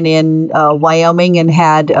 We've been in Wyoming and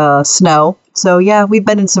had snow. So yeah, we've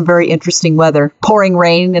been in some very interesting weather. Pouring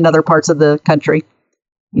rain in other parts of the country.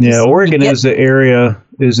 Oregon is an area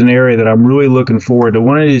that I'm really looking forward to.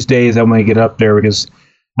 One of these days, I'm going to get up there because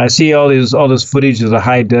I see all this footage of the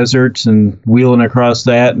high deserts and wheeling across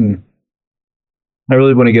that, and I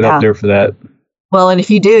really want to get up there for that. Well, and if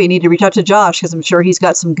you do, you need to reach out to Josh because I'm sure he's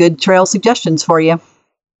got some good trail suggestions for you.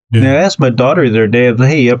 Yeah. I asked my daughter the other day,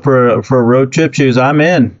 "Hey, up for a road trip?" She was, "I'm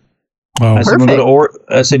in." Oh, I said,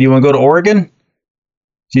 I said, "You want to go to Oregon?"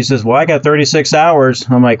 She says, "Well, I got 36 hours."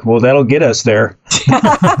 I'm like, "Well, that'll get us there."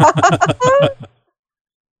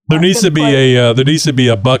 There needs to be a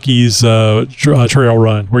Buc-ee's trail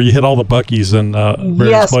run where you hit all the Buc-ee's in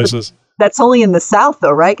various places. That's only in the South,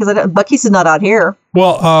 though, right? Because Buc-ee's is not out here.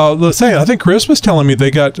 Well, let's say I think Chris was telling me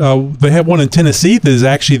they have one in Tennessee that is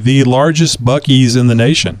actually the largest Buc-ee's in the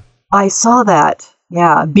nation. I saw that.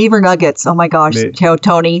 Yeah, beaver nuggets. Oh my gosh,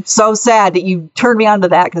 Tony, so sad that you turned me on to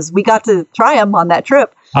that because we got to try them on that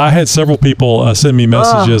trip. I had several people send me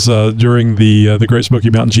messages during the Great Smoky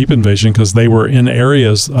Mountain Jeep invasion because they were in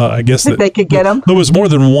areas, I guess, that they could get them. There was more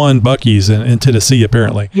than one Buc-ee's in Tennessee,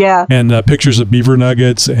 apparently. Yeah. And pictures of beaver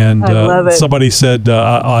nuggets. And I love it. Somebody said,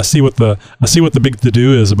 I see what the big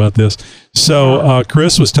to-do is about this. So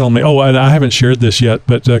Chris was telling me, and I haven't shared this yet,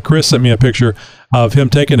 but Chris sent me a picture of him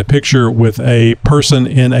taking a picture with a person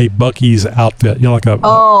in a Buc-ee's outfit, like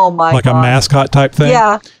a mascot type thing.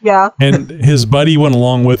 Yeah. And his buddy went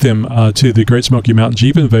along with him to the Great Smoky Mountain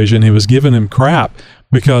Jeep invasion. He was giving him crap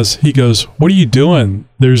because he goes, "What are you doing?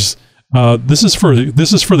 There's this is for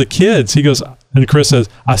the kids." He goes, and Chris says,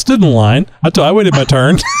 "I stood in line. I waited my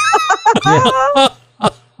turn."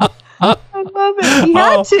 I love it. He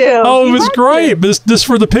had to. Oh, it was great. Just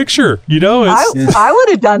for the picture, I would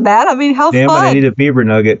have done that. I mean, how fun. I need a beaver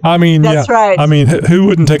nugget. I mean, that's right. I mean, who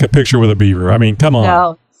wouldn't take a picture with a beaver? I mean, come on.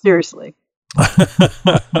 No, seriously.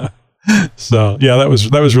 So yeah, that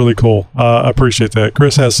was really cool. I appreciate that.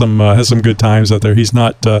 Chris has some good times out there. He's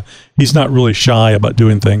not really shy about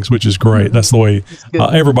doing things, which is great. Mm-hmm. That's the way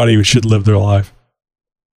everybody should live their life.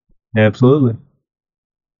 Absolutely.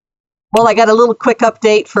 Well, I got a little quick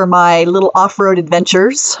update for my little off-road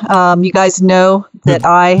adventures. You guys know that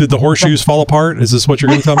Did the horseshoes fall apart? Is this what you're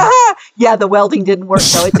going to tell me? Yeah, the welding didn't work.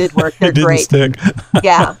 No, it did work. They're it didn't great. Stick.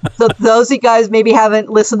 Yeah. So those of you guys maybe haven't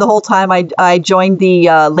listened the whole time, I joined the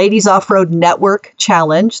Ladies Off-Road Network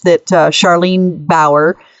Challenge that Charlene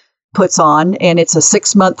Bauer puts on, and it's a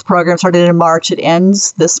 6-month program. Started in March. It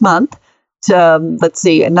ends this month. Let's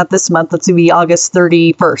see, not this month. Let's see, August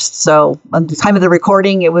 31st. So at the time of the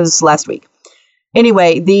recording, it was last week.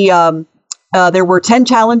 Anyway, there were 10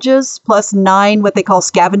 challenges plus 9 what they call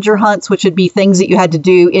scavenger hunts, which would be things that you had to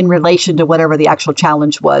do in relation to whatever the actual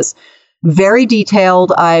challenge was. Very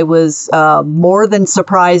detailed. I was more than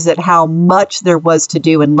surprised at how much there was to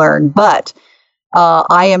do and learn. But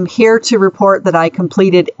I am here to report that I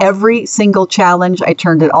completed every single challenge. I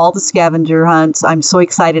turned in all the scavenger hunts. I'm so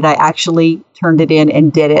excited. I actually turned it in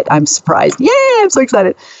and did it. I'm surprised. Yay! I'm so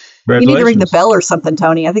excited. You need to ring the bell or something,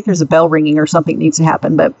 Tony. I think there's a bell ringing or something needs to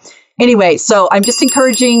happen. But anyway, so I'm just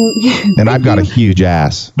encouraging. And I've got a huge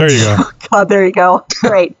ass. There you go. God, there you go.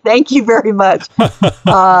 Great. Thank you very much.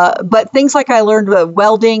 But things like I learned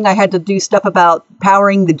welding. I had to do stuff about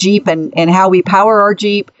powering the Jeep and how we power our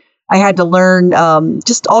Jeep. I had to learn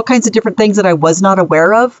just all kinds of different things that I was not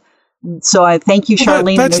aware of. So I thank you,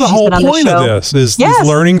 Charlene. That's the whole point of this is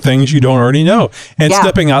learning things you don't already know and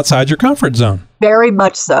stepping outside your comfort zone. Very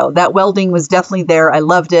much so. That welding was definitely there. I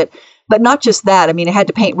loved it. But not just that. I mean, I had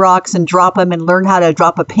to paint rocks and drop them and learn how to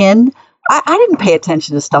drop a pin. I didn't pay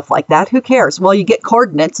attention to stuff like that. Who cares? Well, you get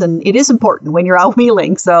coordinates, and it is important when you're out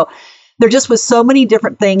wheeling. So there just was so many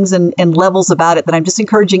different things and levels about it that I'm just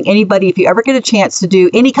encouraging anybody, if you ever get a chance to do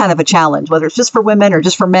any kind of a challenge, whether it's just for women or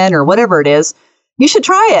just for men or whatever it is, you should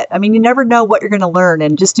try it. I mean, you never know what you're going to learn.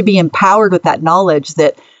 And just to be empowered with that knowledge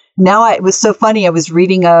that now it was so funny. I was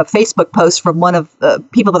reading a Facebook post from one of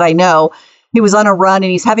people that I know. He was on a run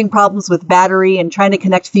and he's having problems with battery and trying to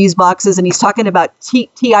connect fuse boxes. And he's talking about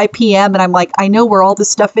TIPM. And I'm like, I know where all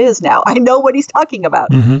this stuff is now. I know what he's talking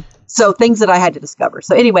about. Mm-hmm. So things that I had to discover.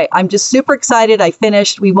 So anyway, I'm just super excited. I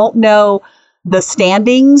finished. We won't know the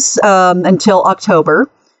standings until October.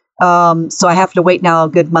 So I have to wait now a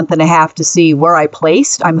good month and a half to see where I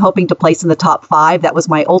placed. I'm hoping to place in the top 5. That was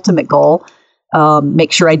my ultimate goal.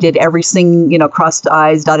 Make sure I did everything, crossed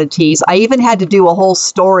I's, dotted T's. I even had to do a whole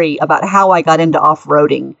story about how I got into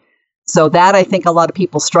off-roading. So that I think a lot of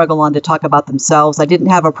people struggle on to talk about themselves. I didn't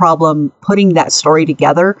have a problem putting that story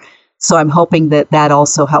together. So I'm hoping that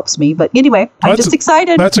also helps me. But anyway, I'm just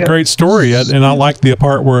excited. That's a great story. And I like the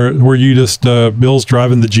part where you just, Bill's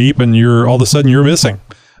driving the Jeep and all of a sudden you're missing.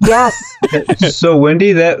 Yes. So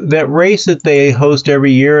Wendy, that race that they host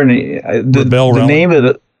every year, and the name of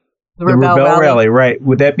the Rebel Rally, right?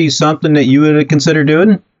 Would that be something that you would consider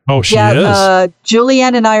doing? Oh, she is.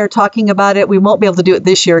 Julianne and I are talking about it. We won't be able to do it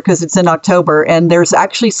this year because it's in October, and there's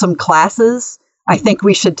actually some classes I think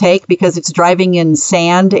we should take because it's driving in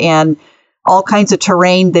sand and all kinds of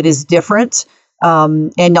terrain that is different.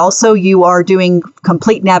 And also you are doing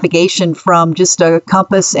complete navigation from just a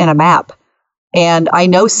compass and a map. And I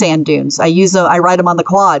know sand dunes. I ride them on the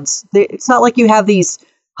quads. It's not like you have these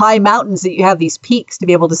high mountains that you have these peaks to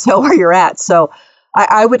be able to tell where you're at. So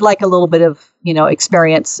I would like a little bit of,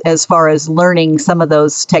 experience as far as learning some of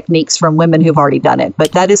those techniques from women who've already done it.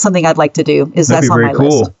 But that is something I'd like to do. That's on my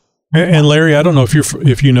list. And Larry, I don't know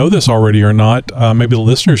if you know this already or not. Maybe the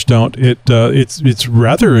listeners don't. It's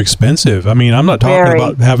rather expensive. I mean, I'm not talking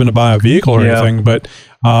about having to buy a vehicle or anything, but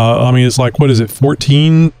it's like, what is it,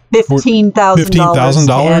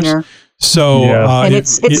 $15,000? So and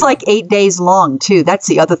it's like 8 days long too. That's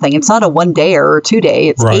the other thing. It's not a 1 day or 2 day.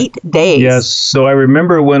 It's 8 days. Yes. So I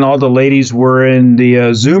remember when all the ladies were in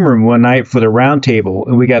the Zoom room one night for the round table,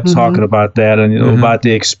 and we got talking about that and about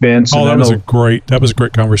the expense. Oh, that was a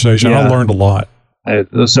great conversation. Yeah. I learned a lot.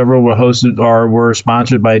 Several were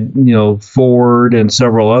sponsored by Ford and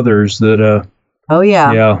several others that.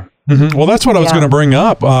 Yeah. Mm-hmm. Well, that's what I was going to bring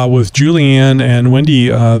up with Julianne and Wendy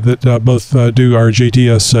that both do our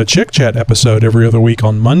JTS Chick Chat episode every other week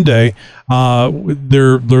on Monday.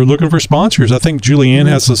 They're looking for sponsors. I think Julianne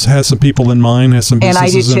has some people in mind, has some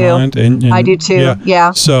businesses in mind. And I do too.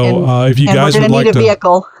 Yeah. So if you guys would like to,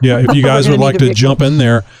 if you guys would like to jump in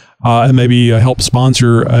there and maybe help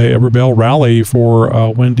sponsor a Rebel Rally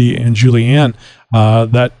for Wendy and Julianne,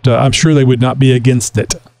 that I'm sure they would not be against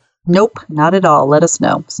it. Nope, not at all. Let us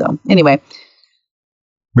know. So anyway.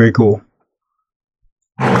 Very cool.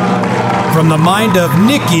 From the mind of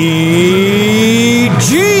Nikki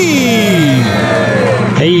G.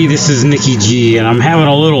 Hey, this is Nikki G, and I'm having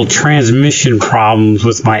a little transmission problems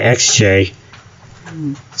with my XJ.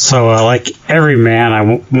 So, like every man, I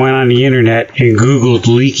went on the internet and Googled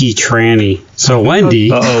leaky tranny. So, Wendy,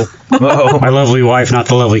 my lovely wife, not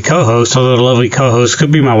the lovely co-host, although the lovely co-host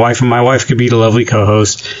could be my wife, and my wife could be the lovely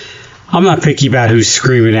co-host. I'm not picky about who's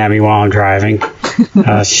screaming at me while I'm driving.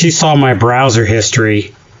 She saw my browser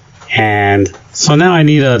history, and so now I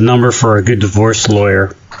need a number for a good divorce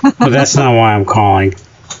lawyer. But that's not why I'm calling.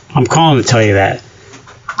 I'm calling to tell you that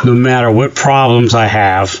no matter what problems I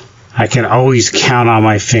have, I can always count on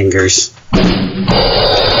my fingers. All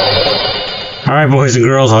right, boys and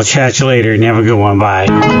girls, I'll chat you later and have a good one. Bye.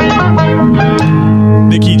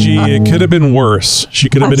 Nikki G, it could have been worse. She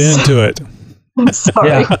could have been into it. I'm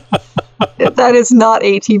sorry. That is not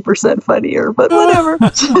 18% funnier, but whatever.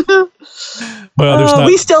 Well,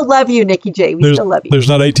 we still love you, Nikki J. We still love you. There's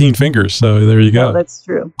not 18 fingers, so there you go. No, that's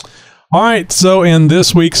true. All right, so in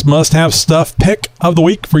this week's must-have stuff pick of the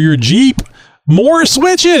week for your Jeep, more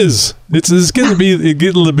switches. It's going to be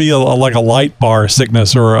like a light bar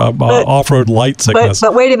sickness or a off-road light sickness.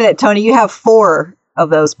 But wait a minute, Tony. You have 4 of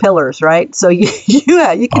those pillars, right? So you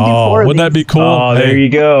can do 4 of wouldn't that be cool? Oh, there you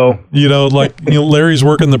go. Larry's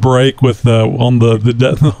working the brake with on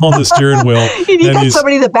the steering wheel. and you got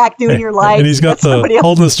somebody in the back doing your light. And he's got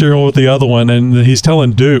holding the steering wheel with the other one, and he's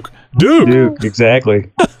telling Duke, exactly.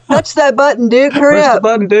 Touch that button, Duke. Hurry up. Push the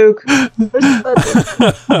button, Duke.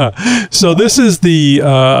 So this is the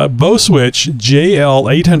Boswitch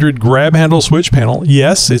JL800 grab handle switch panel.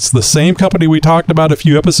 Yes, it's the same company we talked about a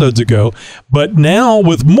few episodes ago, but now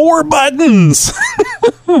with more buttons.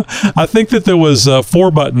 I think that there was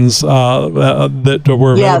 4 buttons that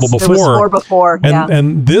were available before. There was 4 before.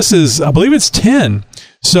 And this is, I believe it's 10.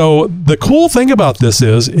 So the cool thing about this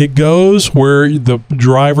is it goes where the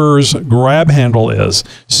driver's grab handle is.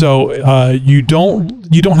 So you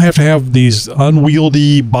don't have to have these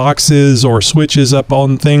unwieldy boxes or switches up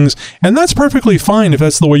on things, and that's perfectly fine if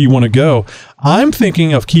that's the way you want to go. I'm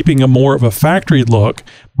thinking of keeping more of a factory look,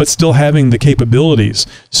 but still having the capabilities.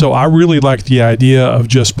 So I really like the idea of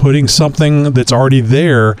just putting something that's already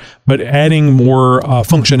there, but adding more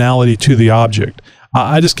functionality to the object.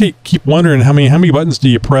 I just keep wondering how many buttons do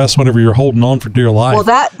you press whenever you're holding on for dear life? Well,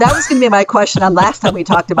 that was going to be my question on last time we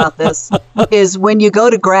talked about this, is when you go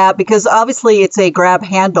to grab, because obviously it's a grab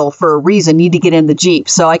handle for a reason, you need to get in the Jeep.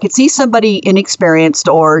 So I could see somebody inexperienced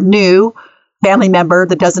or new family member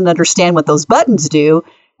that doesn't understand what those buttons do,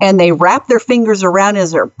 and they wrap their fingers around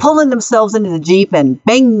as they're pulling themselves into the Jeep, and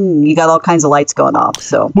bang, you got all kinds of lights going off.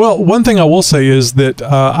 So, well, one thing I will say is that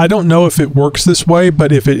I don't know if it works this way,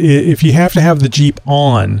 but if you have to have the Jeep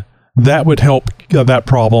on, that would help that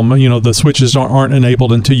problem. You know, the switches aren't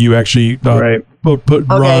enabled until you actually put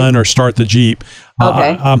run or start the Jeep.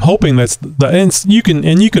 I'm hoping that's and you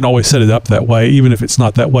can always set it up that way, even if it's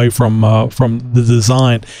not that way from the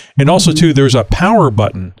design. And also too, there's a power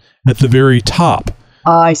button at the very top.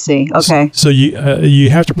 Oh, I see. Okay. So you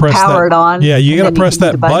have to press power it on. Yeah, you got to press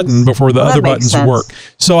that button before the other buttons work.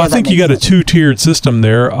 So I think you got a 2-tiered system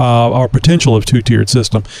there, or potential of 2-tiered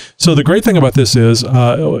system. So the great thing about this is,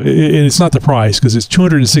 and it's not the price because it's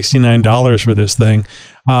 $269 for this thing,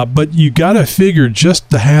 but you got to figure just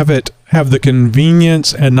to have the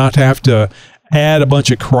convenience and not have to add a bunch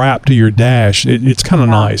of crap to your dash. It's kind of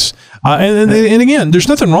nice. And again, there's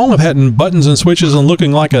nothing wrong with having buttons and switches and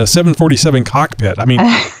looking like a 747 cockpit. I mean,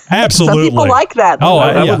 absolutely. Some people like that. Oh,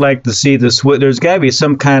 I would like to see the switch. There's got to be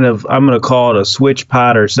some kind of, I'm going to call it a switch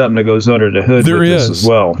pod or something that goes under the hood there is. This as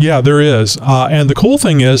well. Yeah, there is. And the cool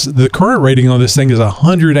thing is the current rating on this thing is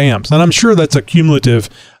 100 amps. And I'm sure that's a cumulative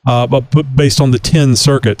based on the 10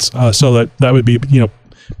 circuits. So that would be,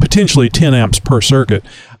 potentially 10 amps per circuit.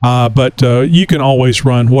 But you can always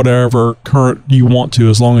run whatever current you want to,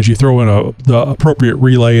 as long as you throw in the appropriate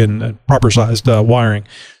relay and proper sized wiring.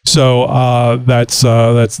 So that's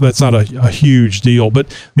not a huge deal,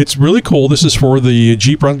 but it's really cool. This is for the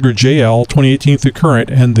Jeep Wrangler JL 2018 through current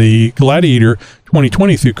and the Gladiator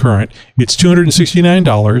 2020 through current. It's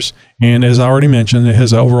 $269, and as I already mentioned, it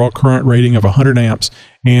has an overall current rating of 100 amps.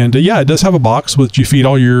 And it does have a box which you feed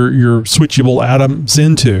all your switchable atoms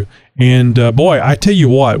into. And boy, I tell you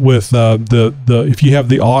what, with the if you have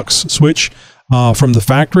the aux switch from the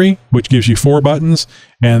factory, which gives you 4 buttons,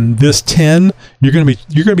 and this 10, you're going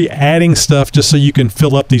to be adding stuff just so you can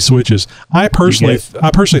fill up these switches. I personally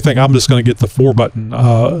think I'm just going to get the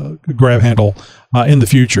 4-button grab handle in the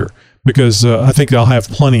future, because I think I'll have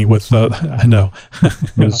plenty with, I know.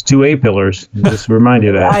 There's 2 A-pillars. Just remind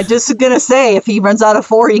you that. I'm just going to say, if he runs out of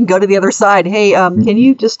 4, he can go to the other side. Hey, can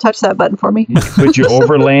you just touch that button for me? Put your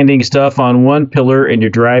overlanding stuff on one pillar and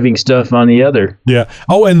your driving stuff on the other. Yeah.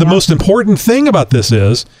 Oh, and the most important thing about this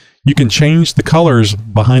is you can change the colors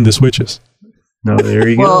behind the switches. No, there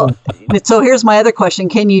you go. So here's my other question.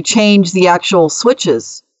 Can you change the actual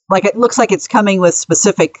switches? Like, it looks like it's coming with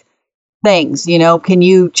specific things, can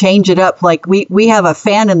you change it up? Like we have a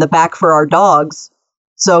fan in the back for our dogs.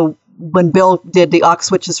 So when Bill did the aux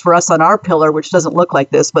switches for us on our pillar, which doesn't look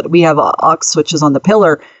like this, but we have aux switches on the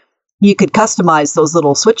pillar, you could customize those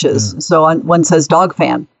little switches. So one says dog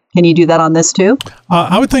fan. Can you do that on this too?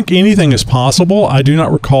 I would think anything is possible. I do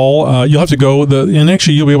not recall. You'll have to go and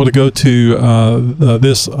actually you'll be able to go to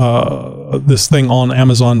this thing on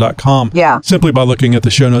Amazon.com. Yeah. Simply by looking at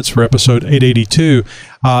the show notes for episode 882,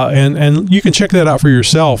 and you can check that out for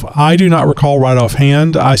yourself. I do not recall right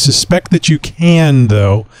offhand. I suspect that you can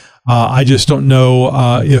though. I just don't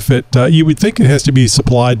know if it. You would think it has to be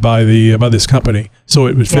supplied by this company, so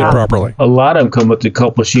it would fit properly. A lot of them come with a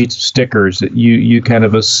couple of sheets of stickers that you kind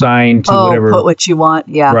of assign to whatever. Put what you want.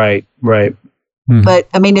 Yeah. Right. Mm-hmm. But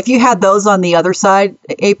I mean, if you had those on the other side,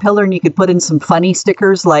 A-pillar, and you could put in some funny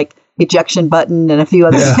stickers like ejection button and a few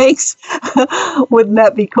other things, wouldn't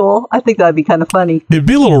that be cool? I think that'd be kind of funny. It'd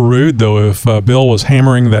be a little rude though if Bill was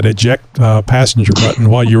hammering that eject passenger button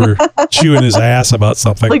while you were chewing his ass about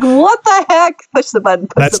something. Like, what the heck? Push the button.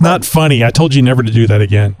 That's not funny. I told you never to do that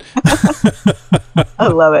again. I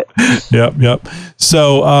love it. Yep.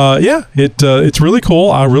 So it's really cool.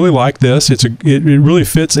 I really like this. It really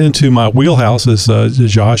fits into my wheelhouse, as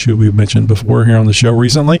Josh, who we've mentioned before here on the show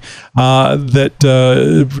recently,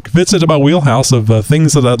 fits into my wheelhouse of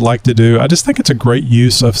things that I'd like to do. I just think it's a great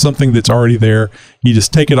use of something that's already there. You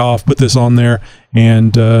just take it off, put this on there,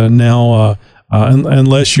 and now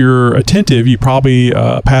unless you're attentive, you probably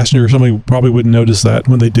a passenger or somebody probably wouldn't notice that.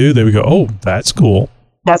 When they do, they would go, "Oh, that's cool."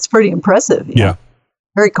 That's pretty impressive. Yeah.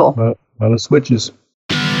 Very cool. A lot of switches.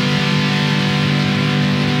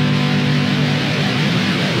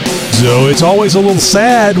 So it's always a little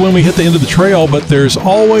sad when we hit the end of the trail, but there's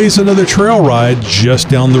always another trail ride just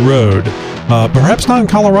down the road. Perhaps not in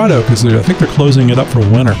Colorado, because I think they're closing it up for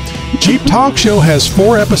winter. Jeep Talk Show has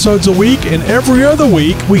 4 episodes a week, and every other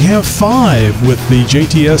week we have 5 with the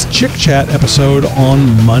JTS Chick Chat episode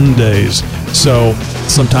on Mondays. So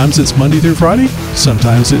sometimes it's Monday through Friday,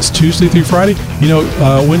 sometimes it's Tuesday through Friday. You know,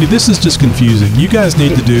 Wendy, this is just confusing. You guys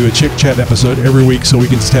need to do a Chick Chat episode every week so we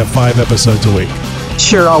can just have 5 episodes a week.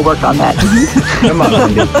 Sure, I'll work on that. Come on,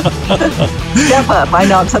 Wendy. Step up. I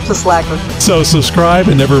know I'm such a slacker. So subscribe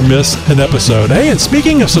and never miss an episode. Hey, and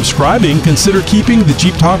speaking of subscribing, consider keeping the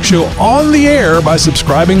Jeep Talk Show on the air by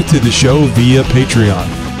subscribing to the show via Patreon.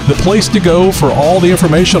 The place to go for all the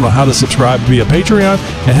information on how to subscribe via Patreon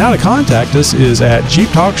and how to contact us is at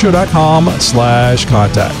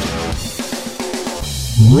jeeptalkshow.com/contact.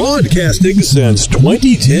 Broadcasting since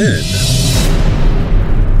 2010.